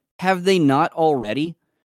this. Have they not already?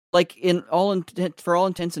 Like, for all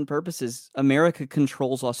intents and purposes, America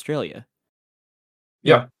controls Australia.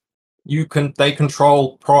 Yeah. They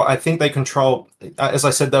control, I think they control, as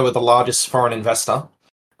I said, they were the largest foreign investor.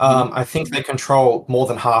 I think they control more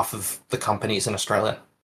than half of the companies in Australia.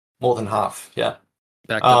 More than half, yeah.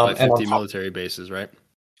 Backed up by 50 military bases, right?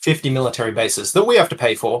 50 military bases that we have to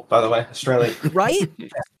pay for, by the way, Australia. Right?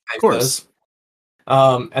 Of course.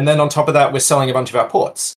 And then on top of that, we're selling a bunch of our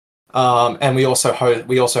ports. And we also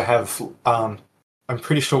have, I'm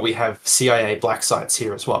pretty sure we have CIA black sites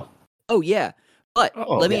here as well. Oh, yeah. But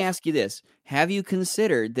let me ask you this. Have you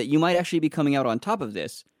considered that you might actually be coming out on top of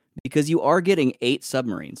this because you are getting 8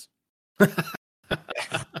 submarines?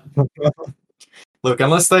 Look,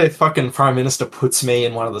 unless the fucking Prime Minister puts me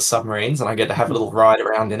in one of the submarines and I get to have a little ride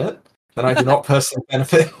around in it, then I do not personally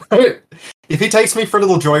benefit. If he takes me for a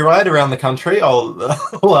little joyride around the country, I'll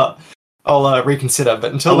reconsider.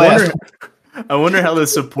 But until I wonder how the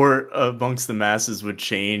support amongst the masses would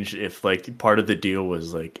change if, like, part of the deal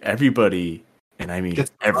was like everybody, and I mean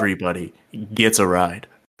everybody, gets a ride.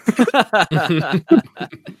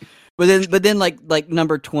 But then, like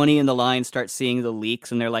number 20 in the line starts seeing the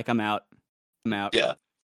leaks, and they're like, "I'm out. Yeah.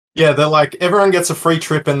 Yeah, they're like, everyone gets a free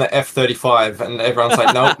trip in the F-35, and everyone's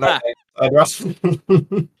like, no, I'd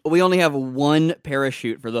rather... We only have one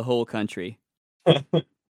parachute for the whole country. And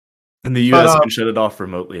the U.S. can shut it off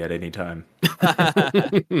remotely at any time.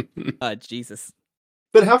 Jesus.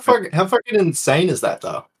 But how fucking insane is that,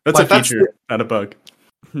 though? That's like, a feature, not a bug.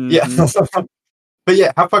 Yeah. But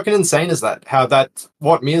yeah, how fucking insane is that? How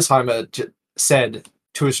what Mearsheimer said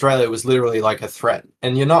to Australia was literally like a threat.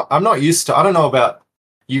 And I'm not used to, I don't know about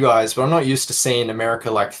you guys, but I'm not used to seeing America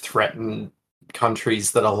like threaten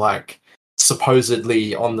countries that are like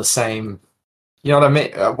supposedly on the same, you know what I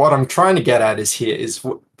mean? What I'm trying to get at is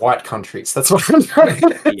white countries. That's what I'm trying to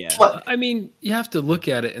get at. Yeah. I mean, you have to look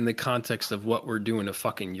at it in the context of what we're doing to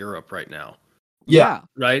fucking Europe right now. Yeah.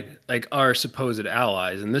 Right? Like our supposed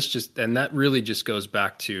allies. And that really just goes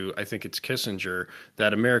back to, I think it's Kissinger,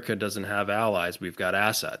 that America doesn't have allies. We've got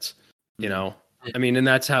assets, you know? I mean, and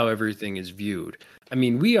that's how everything is viewed. I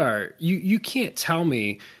mean, you can't tell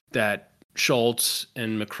me that Schultz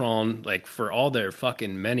and Macron, like for all their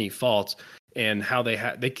fucking many faults and how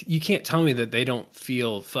you can't tell me that they don't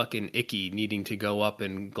feel fucking icky needing to go up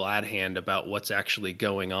and glad hand about what's actually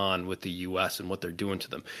going on with the US and what they're doing to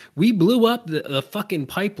them. We blew up the fucking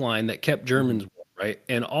pipeline that kept Germans, right?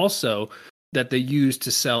 And also that they used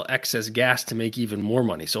to sell excess gas to make even more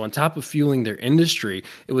money. So on top of fueling their industry,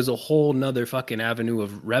 it was a whole nother fucking avenue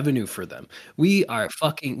of revenue for them. We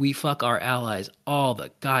fuck our allies all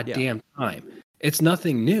the goddamn time. It's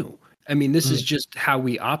nothing new. I mean, this is just how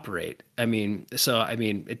we operate. I mean,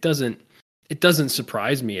 it doesn't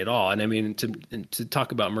surprise me at all. And I mean, to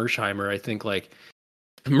talk about Mearsheimer, I think like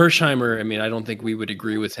Mearsheimer, I mean, I don't think we would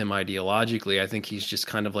agree with him ideologically. I think he's just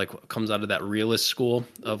kind of like comes out of that realist school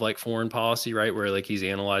of like foreign policy, right? Where like he's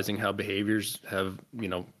analyzing how behaviors have, you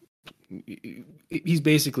know, he's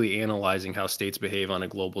basically analyzing how states behave on a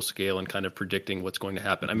global scale and kind of predicting what's going to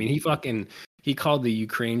happen. I mean, he called the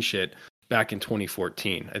Ukraine shit back in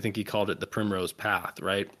 2014. I think he called it the Primrose Path,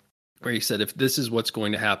 right? Where he said, if this is what's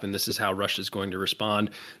going to happen, this is how Russia's going to respond,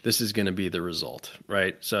 this is going to be the result,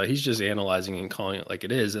 right? So he's just analyzing and calling it like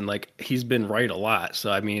it is. And like, he's been right a lot.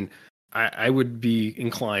 So, I mean, I would be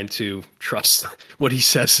inclined to trust what he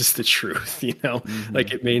says is the truth, you know?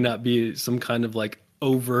 Like, it may not be some kind of like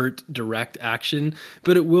overt direct action,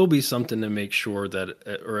 but it will be something to make sure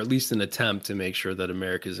that, or at least an attempt to make sure that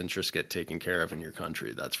America's interests get taken care of in your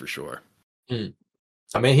country. That's for sure.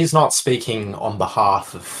 I mean, he's not speaking on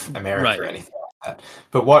behalf of America or anything like that.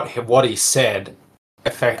 But what he said,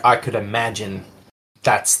 in fact, I could imagine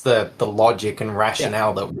that's the logic and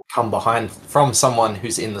rationale that would come behind from someone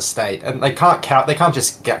who's in the state, and they can't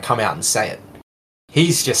just come out and say it.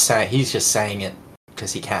 He's just saying it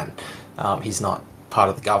because he can. He's not part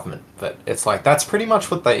of the government, but it's like that's pretty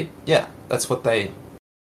much what that's what they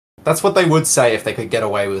would say if they could get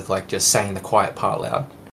away with like just saying the quiet part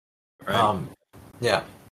loud. Right. Yeah.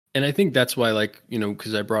 And I think that's why, like, you know,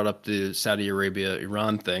 because I brought up the Saudi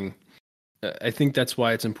Arabia-Iran thing, I think that's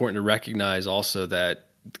why it's important to recognize also that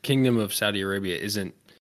the Kingdom of Saudi Arabia isn't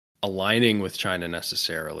aligning with China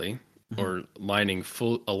necessarily or aligning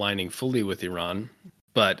fully with Iran,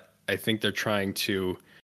 but I think they're trying to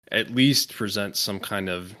at least present some kind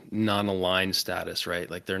of non-aligned status,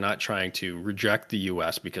 right? Like they're not trying to reject the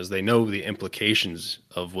U.S. because they know the implications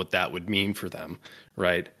of what that would mean for them,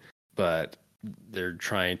 right? But they're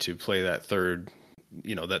trying to play that third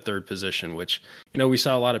position, which, you know, we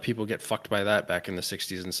saw a lot of people get fucked by that back in the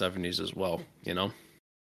 60s and 70s as well, you know?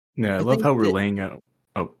 Yeah, I love how we're laying out...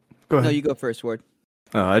 Oh, go ahead. No, you go first, Ward.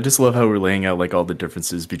 I just love how we're laying out, like, all the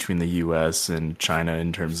differences between the U.S. and China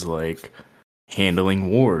in terms of, like,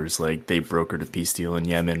 handling wars. Like, they brokered a peace deal in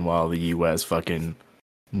Yemen while the U.S. fucking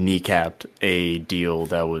kneecapped a deal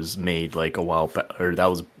that was made, like, a while back, or that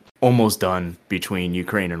was almost done between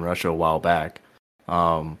Ukraine and Russia a while back.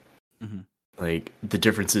 Like the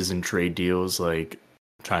differences in trade deals, like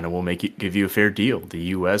China will give you a fair deal. The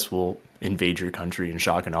US will invade your country in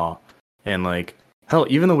shock and awe. And like, hell,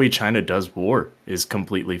 even the way China does war is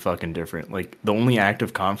completely fucking different. Like the only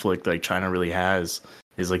active conflict like China really has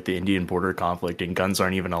is like the Indian border conflict, and guns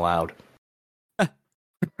aren't even allowed.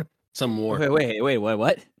 Some war. Wait,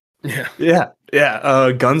 what? Yeah.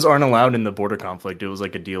 Guns aren't allowed in the border conflict. It was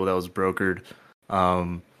like a deal that was brokered.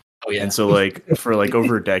 And so like for like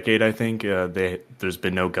over a decade, I think there's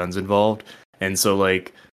been no guns involved. And so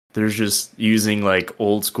like there's just using like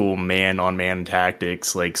old school man on man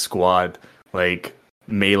tactics, like squad like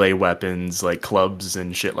melee weapons, like clubs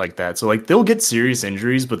and shit like that. So like they'll get serious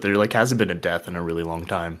injuries, but there like hasn't been a death in a really long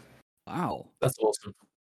time. Wow, that's awesome.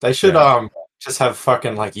 They should just have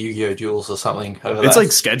fucking like Yu-Gi-Oh duels or something. It's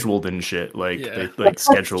like scheduled and shit. Like they like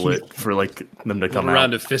schedule it for like them to come out.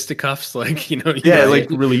 Round of fisticuffs, like like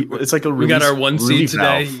really. It's like we got our one seed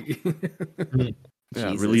today.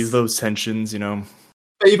 Relieve those tensions,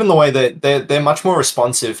 Even the way that they're much more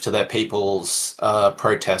responsive to their people's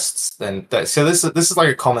protests than that. So this is like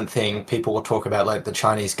a common thing. People will talk about like the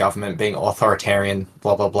Chinese government being authoritarian,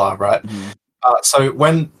 blah blah blah, right? Mm-hmm. So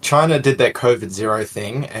when China did their COVID-0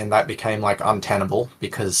 thing and that became like untenable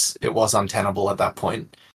because it was untenable at that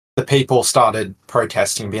point, the people started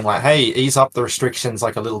protesting, being like, "Hey, ease up the restrictions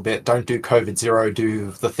like a little bit. Don't do COVID-0.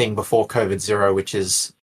 Do the thing before COVID-0, which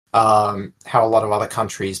is how a lot of other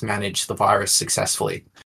countries manage the virus successfully."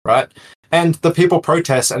 Right, and the people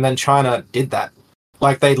protest, and then China did that.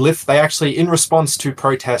 Like they actually, in response to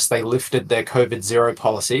protests, they lifted their COVID-0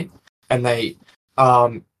 policy, and they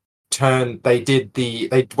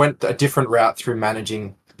went a different route through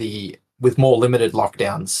managing with more limited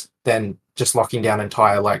lockdowns than just locking down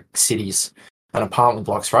entire like cities and apartment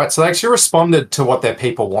blocks. Right, so they actually responded to what their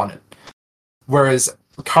people wanted. Whereas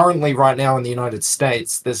currently, right now in the United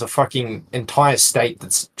States, there's a fucking entire state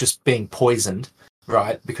that's just being poisoned.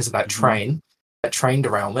 Right, because of that train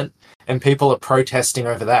derailment, and people are protesting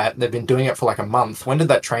over that. They've been doing it for like a month. When did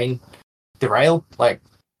that train derail? Like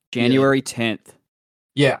January 10th.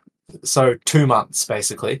 Yeah, so 2 months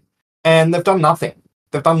basically, and they've done nothing.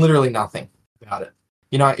 They've done literally nothing about it.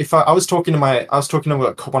 If I was talking to one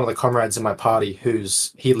of the comrades in my party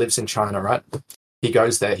he lives in China, right? He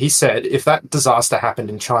goes there. He said if that disaster happened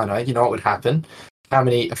in China, you know what would happen? How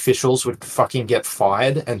many officials would fucking get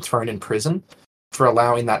fired and thrown in prison for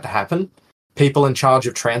allowing that to happen? People in charge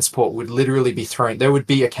of transport would literally be thrown. There would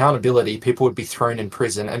be accountability. People would be thrown in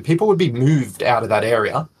prison, and people would be moved out of that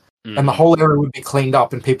area, and the whole area would be cleaned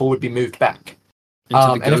up, and people would be moved back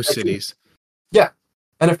into the ghost cities. Yeah,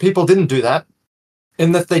 and if people didn't do that,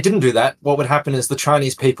 and if they didn't do that, what would happen is the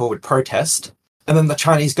Chinese people would protest, and then the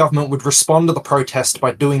Chinese government would respond to the protest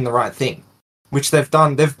by doing the right thing, which they've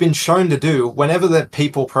done. They've been shown to do. Whenever the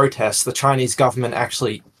people protest, the Chinese government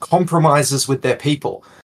actually compromises with their people,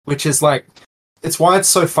 which is like, it's why it's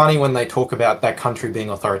so funny when they talk about that country being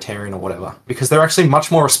authoritarian or whatever, because they're actually much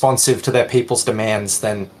more responsive to their people's demands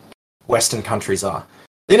than Western countries are.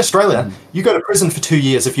 In Australia, you go to prison for 2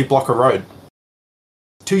 years if you block a road.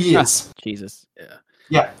 2 years. Jesus.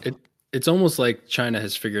 Yeah. It's almost like China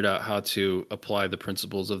has figured out how to apply the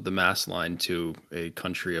principles of the mass line to a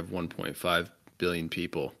country of 1.5 billion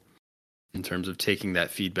people in terms of taking that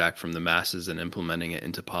feedback from the masses and implementing it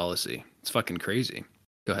into policy. It's fucking crazy.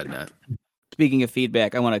 Go ahead, Matt. Speaking of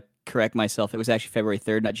feedback, I want to correct myself. It was actually February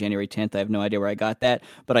 3rd, not January 10th. I have no idea where I got that,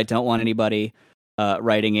 but I don't want anybody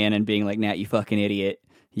writing in and being like, "Nat, you fucking idiot.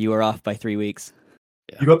 You are off by 3 weeks."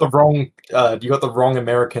 Yeah. You got the wrong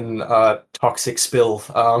American toxic spill.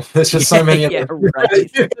 There's just so many.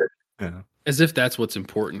 Right. Yeah. As if that's what's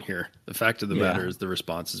important here. The fact of the matter is the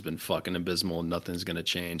response has been fucking abysmal, and nothing's going to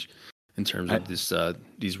change in terms of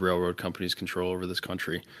these railroad companies' control over this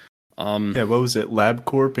country. What was it?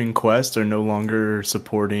 LabCorp and Quest are no longer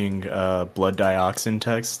supporting blood dioxin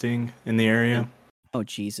testing in the area. Oh,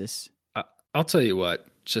 Jesus. I'll tell you what,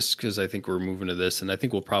 just because I think we're moving to this, and I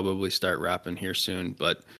think we'll probably start wrapping here soon,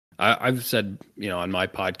 but I've said, on my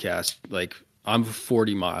podcast, like, I'm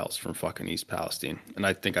 40 miles from fucking East Palestine, and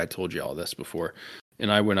I think I told you all this before,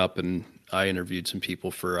 and I went up and I interviewed some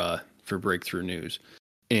people for Breakthrough News,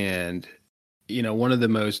 and, one of the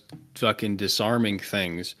most fucking disarming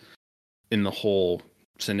things in the whole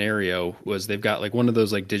scenario was they've got like one of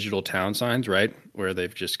those like digital town signs, right, where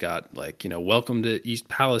they've just got like, welcome to East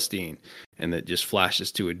Palestine, and it just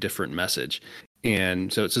flashes to a different message.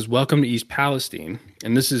 And so it says welcome to East Palestine,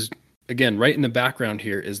 and this is, again, right in the background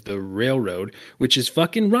here is the railroad, which is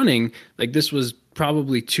fucking running. Like, this was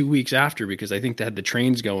probably 2 weeks after, because I think they had the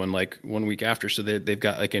trains going like 1 week after, so they've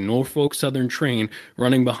got like a Norfolk Southern train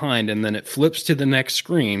running behind, and then it flips to the next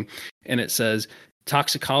screen and it says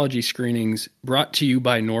toxicology screenings brought to you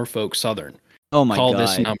by Norfolk Southern. Oh my God. Call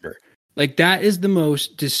this number. Like, that is the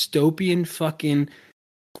most dystopian fucking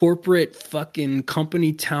corporate fucking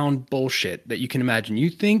company town bullshit that you can imagine.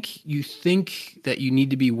 You think that you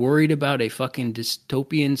need to be worried about a fucking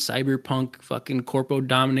dystopian cyberpunk fucking corpo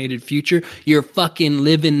dominated future? You're fucking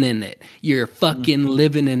living in it. You're fucking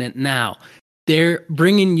living in it now. They're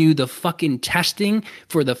bringing you the fucking testing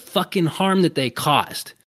for the fucking harm that they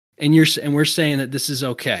caused. And we're saying that this is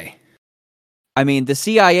okay. I mean, the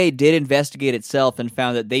CIA did investigate itself and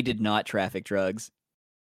found that they did not traffic drugs.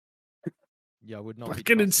 Yeah, I would not.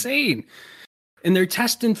 Fucking insane. And they're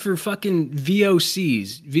testing for fucking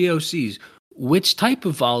VOCs. Which type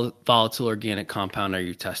of volatile organic compound are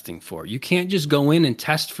you testing for? You can't just go in and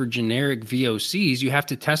test for generic VOCs. You have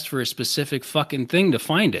to test for a specific fucking thing to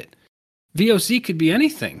find it. VOC could be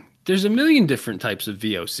anything. There's a million different types of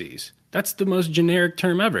VOCs. That's the most generic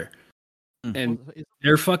term ever. And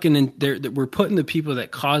they're we're putting the people that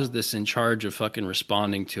caused this in charge of fucking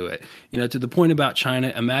responding to it. You know, to the point about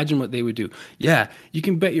China, imagine what they would do. Yeah, you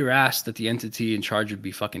can bet your ass that the entity in charge would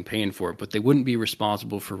be fucking paying for it, but they wouldn't be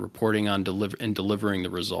responsible for reporting on delivering the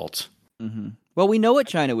results. Mm-hmm. Well, we know what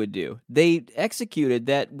China would do. They executed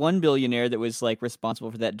that one billionaire that was like responsible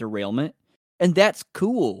for that derailment, and that's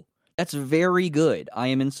cool. That's very good. I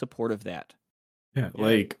am in support of that. Yeah,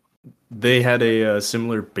 like they had a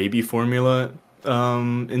similar baby formula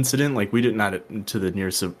incident. Like we did not to the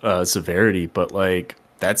near severity, but like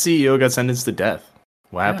that CEO got sentenced to death.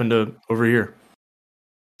 What happened to over here?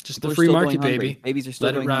 Just the free market, baby. Babies are still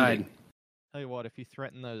Let it ride. hungry. Tell you what, if you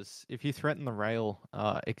threaten the rail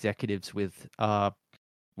executives with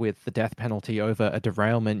the death penalty over a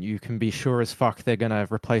derailment, you can be sure as fuck they're gonna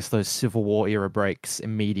replace those Civil War era brakes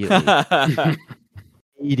immediately.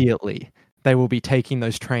 Immediately. They will be taking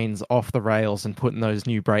those trains off the rails and putting those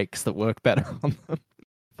new brakes that work better on them.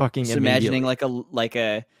 Fucking Just imagining like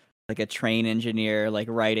a train engineer like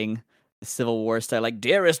writing the Civil War style, like,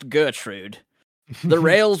 "Dearest Gertrude, the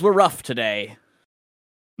rails were rough today."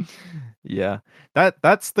 Yeah,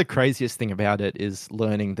 that's the craziest thing about it, is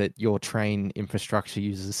learning that your train infrastructure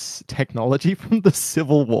uses technology from the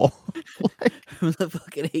Civil War. From the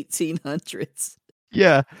fucking 1800s.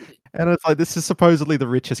 Yeah, and it's like, this is supposedly the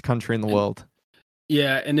richest country in the world.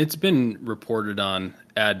 Yeah, and it's been reported on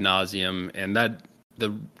ad nauseum, and that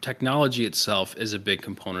the technology itself is a big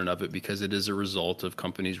component of it, because it is a result of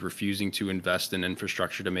companies refusing to invest in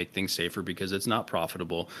infrastructure to make things safer because it's not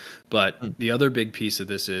profitable. But the other big piece of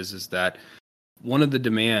this is that one of the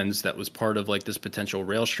demands that was part of like this potential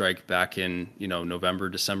rail strike back in, November,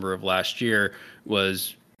 December of last year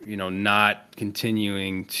was, not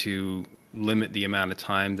continuing to limit the amount of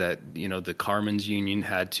time that the Carmen's Union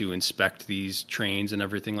had to inspect these trains and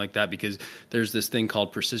everything like that, because there's this thing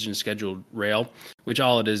called precision scheduled rail, which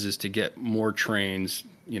all it is to get more trains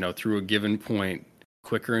through a given point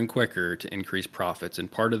quicker and quicker to increase profits. And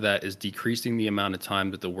part of that is decreasing the amount of time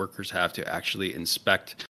that the workers have to actually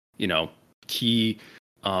inspect key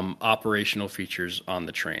operational features on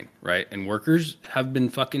the train, right? And workers have been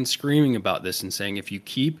fucking screaming about this and saying, if you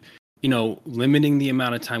keep limiting the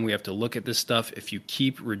amount of time we have to look at this stuff, if you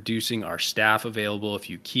keep reducing our staff available, if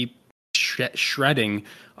you keep shredding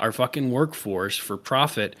our fucking workforce for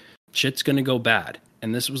profit, shit's going to go bad.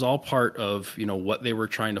 And this was all part of, what they were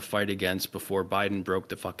trying to fight against before Biden broke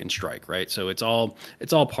the fucking strike, right? So it's all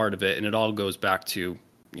part of it, and it all goes back to,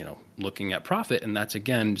 looking at profit. And that's,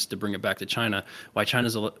 again, just to bring it back to China, why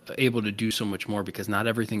China's able to do so much more, because not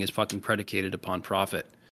everything is fucking predicated upon profit.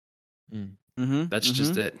 Mm-hmm. That's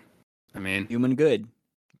just it. I mean, human good.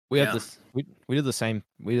 We have this. We did the same.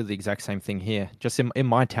 We did the exact same thing here. Just in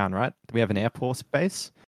my town, right? We have an Air Force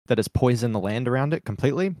base that has poisoned the land around it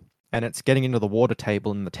completely, and it's getting into the water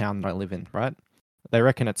table in the town that I live in. Right? They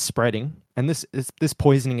reckon it's spreading, and this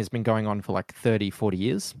poisoning has been going on for like 30, 40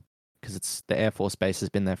 years, because the Air Force base has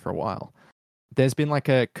been there for a while. There's been like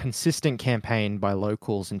a consistent campaign by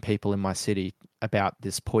locals and people in my city about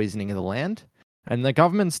this poisoning of the land. And the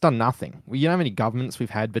government's done nothing. You know how many governments we've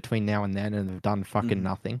had between now and then, and they've done fucking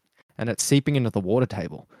nothing. And it's seeping into the water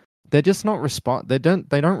table. They're just not They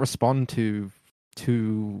don't respond to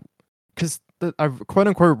because a quote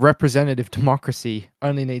unquote representative democracy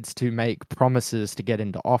only needs to make promises to get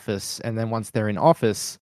into office, and then once they're in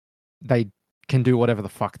office, they can do whatever the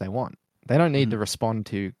fuck they want. They don't need to respond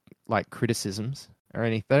to like criticisms or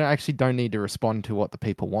anything. They actually don't need to respond to what the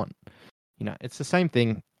people want. It's the same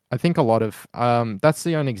thing. I think a lot of that's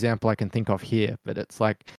the only example I can think of here, but it's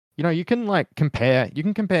like, you can like compare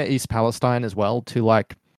East Palestine as well to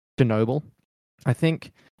like Chernobyl. I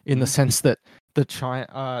think in the sense that the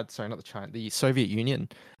Soviet Union,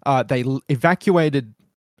 they evacuated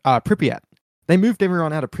Pripyat. They moved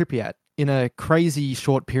everyone out of Pripyat in a crazy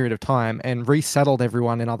short period of time and resettled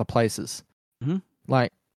everyone in other places. Mm-hmm.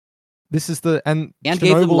 Like this is and gave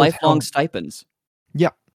them lifelong stipends. Yeah.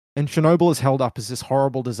 And Chernobyl is held up as this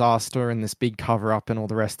horrible disaster and this big cover-up and all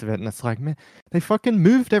the rest of it. And it's like, man, they fucking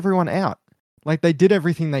moved everyone out. Like, they did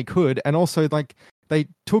everything they could. And also, like, they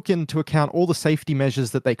took into account all the safety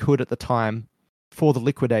measures that they could at the time for the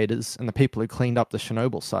liquidators and the people who cleaned up the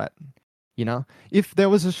Chernobyl site. If there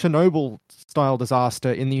was a Chernobyl-style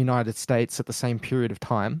disaster in the United States at the same period of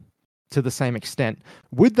time, to the same extent.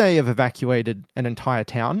 Would they have evacuated an entire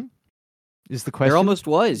town? Is the question. There almost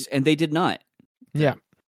was, and they did not. Yeah.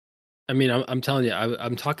 I mean, I'm telling you,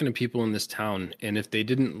 I'm talking to people in this town, and if they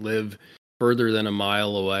didn't live further than a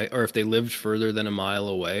mile away, or if they lived further than a mile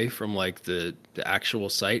away from like the actual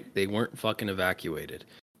site, they weren't fucking evacuated.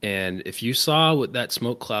 And if you saw what that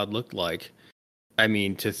smoke cloud looked like, I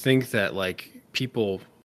mean, to think that like people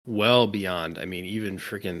well beyond, I mean, even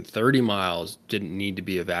freaking 30 miles didn't need to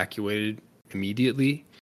be evacuated immediately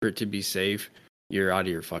for it to be safe, you're out of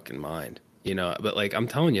your fucking mind, you know? But like, I'm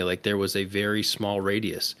telling you, like there was a very small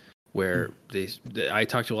radius where I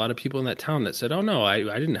talked to a lot of people in that town that said, oh no, I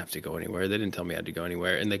didn't have to go anywhere. They didn't tell me I had to go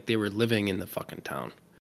anywhere. And like they were living in the fucking town.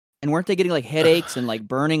 And weren't they getting like headaches and like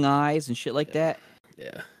burning eyes and shit like that?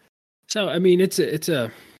 Yeah. So, I mean, it's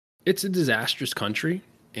a disastrous country.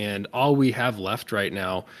 And all we have left right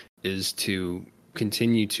now is to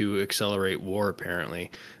continue to accelerate war, apparently.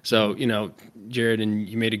 So, you know, Jared, and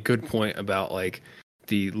you made a good point about like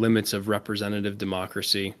the limits of representative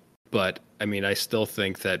democracy. But I mean, I still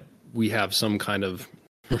think that we have some kind of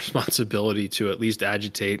responsibility to at least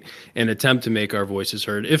agitate and attempt to make our voices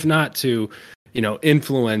heard, if not to, you know,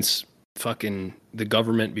 influence fucking the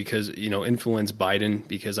government because, you know, influence Biden,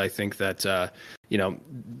 because I think that, you know,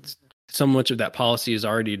 so much of that policy is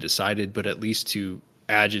already decided, but at least to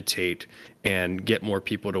agitate and get more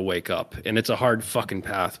people to wake up. And it's a hard fucking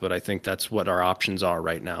path, but I think that's what our options are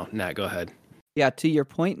right now. Nat, go ahead. Yeah, to your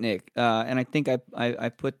point, Nick, and I think I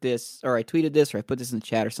put this, or I tweeted this, or I put this in the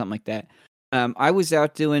chat or something like that. I was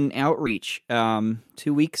out doing outreach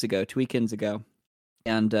 2 weekends ago,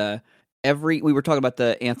 and we were talking about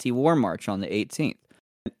the anti-war march on the 18th.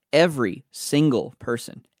 Every single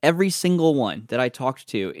person, every single one that I talked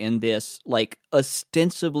to in this like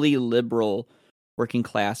ostensibly liberal working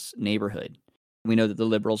class neighborhood, we know that the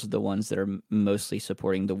liberals are the ones that are mostly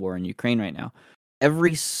supporting the war in Ukraine right now.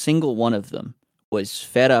 Every single one of them was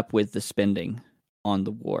fed up with the spending on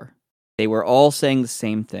the war. They were all saying the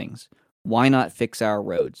same things. Why not fix our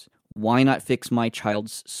roads? Why not fix my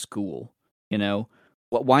child's school? You know,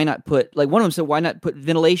 why not put, like one of them said, why not put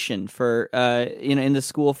ventilation for, in the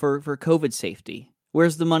school for COVID safety?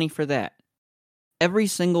 Where's the money for that? Every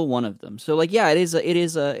single one of them. So like, yeah,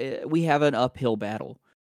 we have an uphill battle,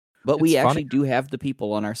 but we actually do have the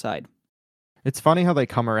people on our side. It's funny how they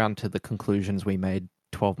come around to the conclusions we made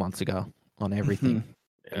 12 months ago on everything.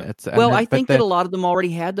 Yeah. I think that a lot of them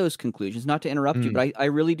already had those conclusions. Not to interrupt you, but I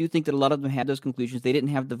really do think that a lot of them had those conclusions. They didn't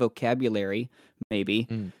have the vocabulary,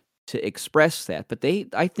 maybe, to express that. But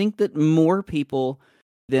I think that more people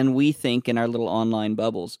than we think in our little online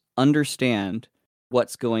bubbles understand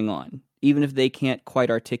what's going on, even if they can't quite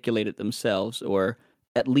articulate it themselves, or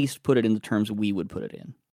at least put it in the terms we would put it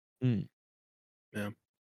in. Yeah,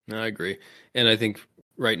 no, I agree. And I think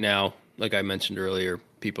right now, like I mentioned earlier,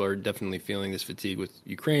 people are definitely feeling this fatigue with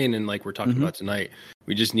Ukraine. And like we're talking about tonight,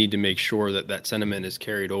 we just need to make sure that that sentiment is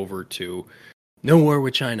carried over to no war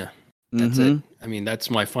with China. That's it. I mean,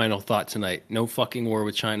 that's my final thought tonight. No fucking war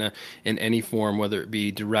with China in any form, whether it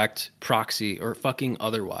be direct, proxy, or fucking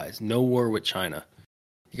otherwise. No war with China.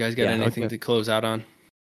 You guys got anything to close out on?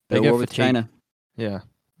 No war with China. Yeah.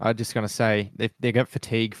 I'm just going to say, they get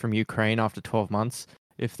fatigue from Ukraine after 12 months.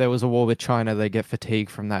 If there was a war with China, they get fatigue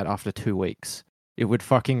from that after 2 weeks. It would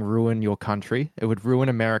fucking ruin your country. It would ruin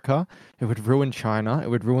America. It would ruin China. It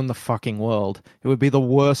would ruin the fucking world. It would be the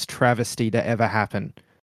worst travesty to ever happen.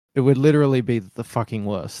 It would literally be the fucking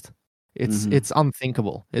worst. It's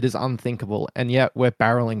unthinkable. It is unthinkable. And yet we're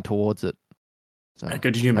barreling towards it. So,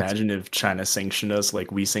 could you imagine if China sanctioned us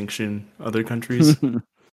like we sanction other countries?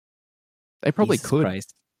 They probably Jesus could.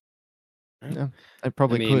 Christ. Yeah, they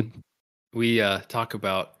probably could. We talk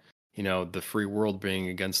about, you know, the free world being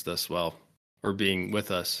against us, or being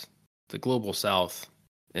with us. The global south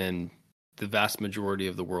and the vast majority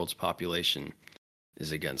of the world's population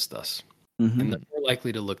is against us. And they're more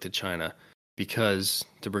likely to look to China because,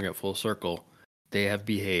 to bring it full circle, they have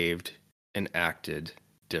behaved and acted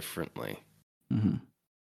differently.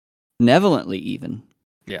 Benevolently, even.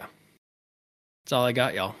 Yeah. That's all I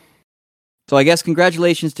got, y'all. So I guess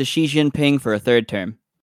congratulations to Xi Jinping for a third term.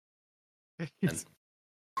 He's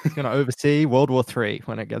going to oversee World War III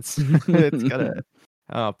when it gets... it's going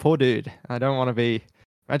to... poor dude. I don't want to be...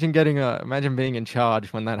 Imagine being in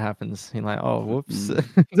charge when that happens. You're like, oh, whoops.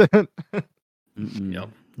 Yep.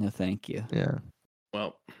 No, thank you. Yeah.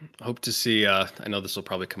 Well, hope to see... I know this will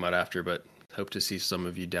probably come out after, but hope to see some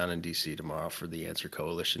of you down in D.C. tomorrow for the Answer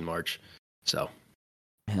Coalition March. So,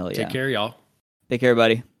 hell yeah. take care, y'all. Take care,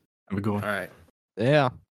 buddy. Have a good one. All right. Yeah.